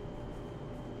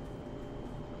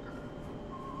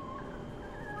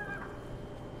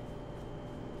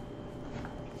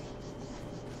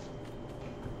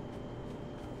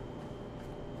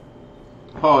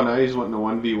 Oh, now he's wanting a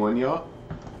 1v1, y'all?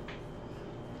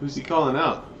 Who's he calling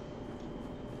out?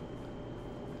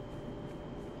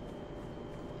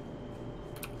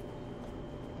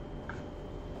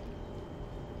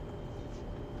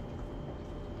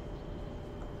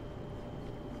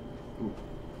 Ooh.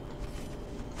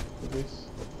 What is this?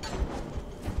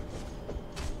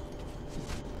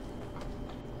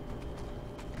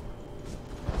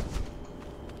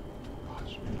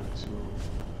 Watch me not too.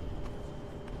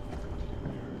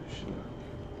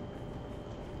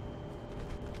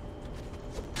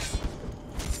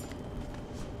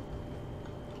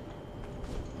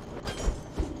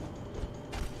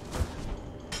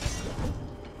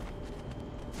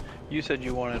 You said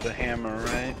you wanted a hammer,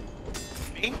 right?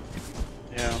 Me?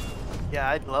 Yeah. Yeah,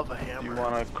 I'd love a Do you hammer.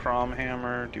 want a Crom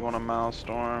hammer? Do you want a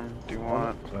Maelstrom? Do you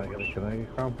want? Can I get a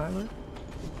crown pilot?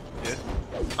 Yeah.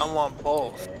 I want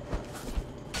both.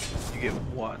 You get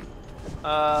one.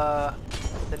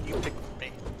 Then you pick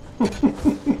me.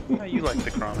 Yeah, you like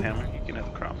the Crom hammer. You can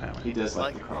have the Crom hammer. He does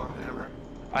like Like the Crom hammer.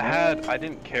 I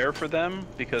didn't care for them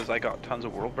because I got tons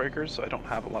of World Breakers, so I don't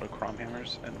have a lot of Crom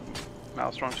hammers and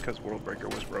Maelstroms because World Breaker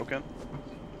was broken.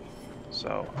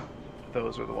 So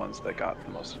those are the ones that got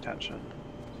the most attention.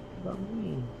 About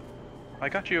me. I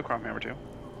got you a Crom hammer too.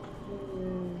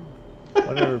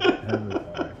 Whatever. hammers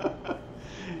are.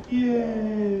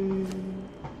 Yay!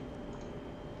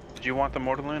 Did you want the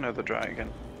Mortaloon or the Dragon?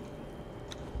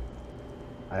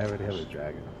 I already have a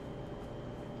dragon.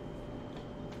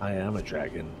 I am a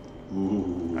dragon.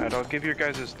 Ooh. Alright, I'll give your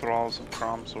guys' Thralls and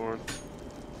Crom sword.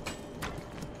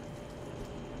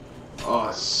 Oh,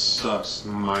 it sucks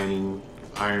mining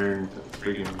iron to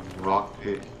friggin' rock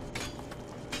pick.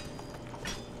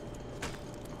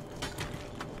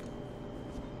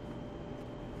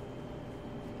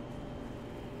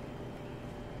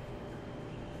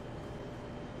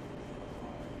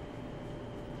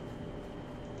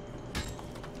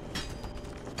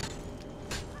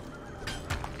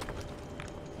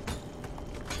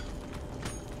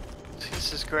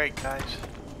 This is great, guys.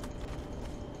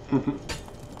 You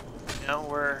know,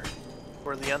 we're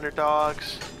the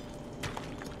underdogs.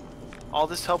 All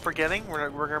this help we're getting, we're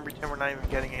gonna pretend we're not even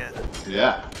getting it.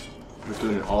 Yeah. We're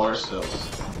doing it all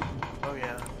ourselves. Oh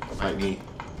yeah. Like me.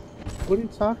 What are you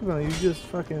talking about? You just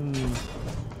fucking...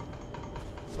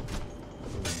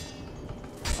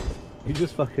 You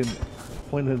just fucking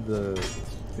pointed the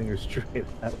finger straight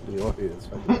at the audience.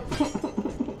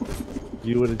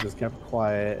 You would have just kept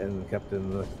quiet and kept in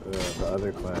the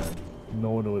other clan.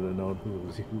 No one would have known who it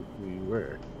was who you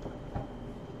were.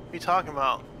 What are you talking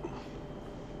about?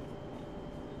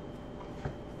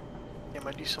 Damn,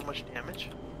 I do so much damage.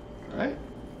 Right?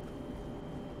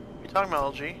 What are you talking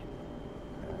about, LG?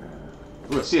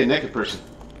 Ooh, I see a naked person.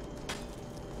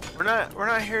 We're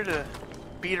not here to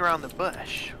beat around the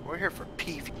bush. We're here for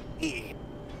PvE.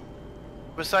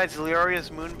 Besides, Leoria's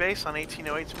moon base on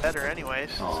 1808 is better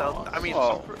anyways. So, I mean,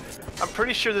 I'm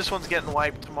pretty sure this one's getting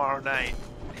wiped tomorrow night.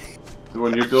 The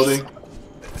one you're building?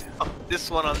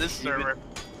 This one on this server.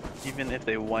 Even if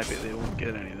they wipe it, they won't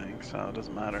get anything, so it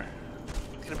doesn't matter.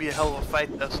 It's gonna be a hell of a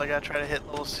fight though, so I gotta try to hit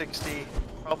level 60.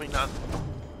 Probably not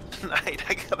tonight.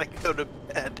 I gotta go to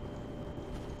bed.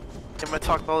 I'm gonna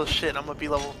talk all this shit. I'm gonna be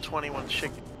level 20 when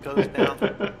shit goes down.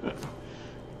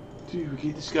 Dude, we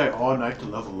gave this guy all night to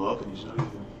level up and he's not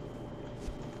even...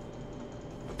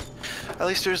 At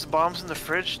least there's bombs in the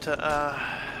fridge to,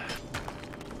 I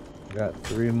got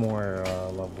 3 more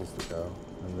levels to go,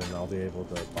 and then I'll be able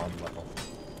to bomb level.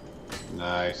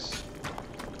 Nice.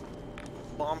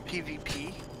 bomb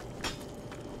PvP.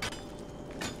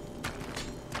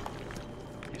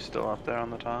 You still up there on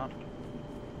the top?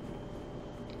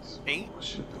 Me? I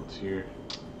should have built here.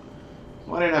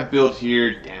 Why didn't I build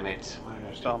here? Damn it. Why did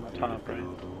I Still on the build top, right? here?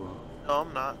 No,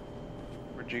 I'm not.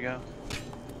 Where'd you go?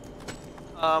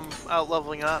 Out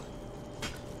leveling up.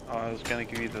 Oh, I was gonna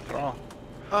give you the thrall.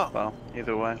 Oh, Well,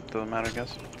 either way, doesn't matter, I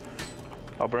guess.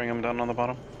 I'll bring him down on the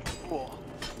bottom. cool.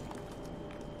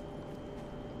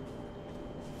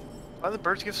 Why do the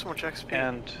birds give so much XP?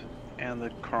 And the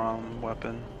chrome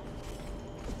weapon.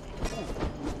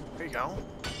 There you go.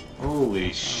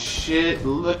 Holy shit,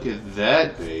 look at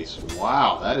that base.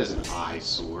 Wow, that is an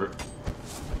eyesore.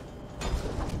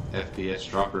 FPS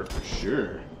dropper for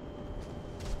sure.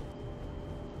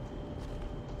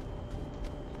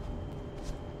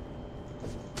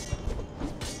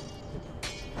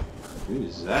 Who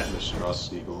does that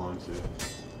monstrosity belong to?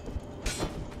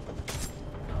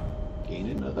 Gain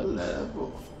another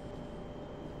level.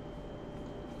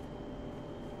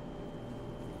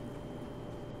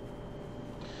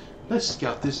 Let's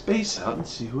scout this base out and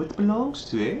see who it belongs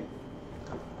to, eh?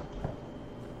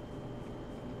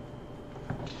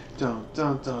 Dun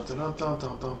dun dun dun dun dun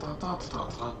dun dun dun dun dun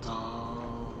dun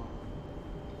dun.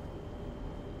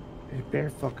 Hey, bear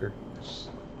fucker.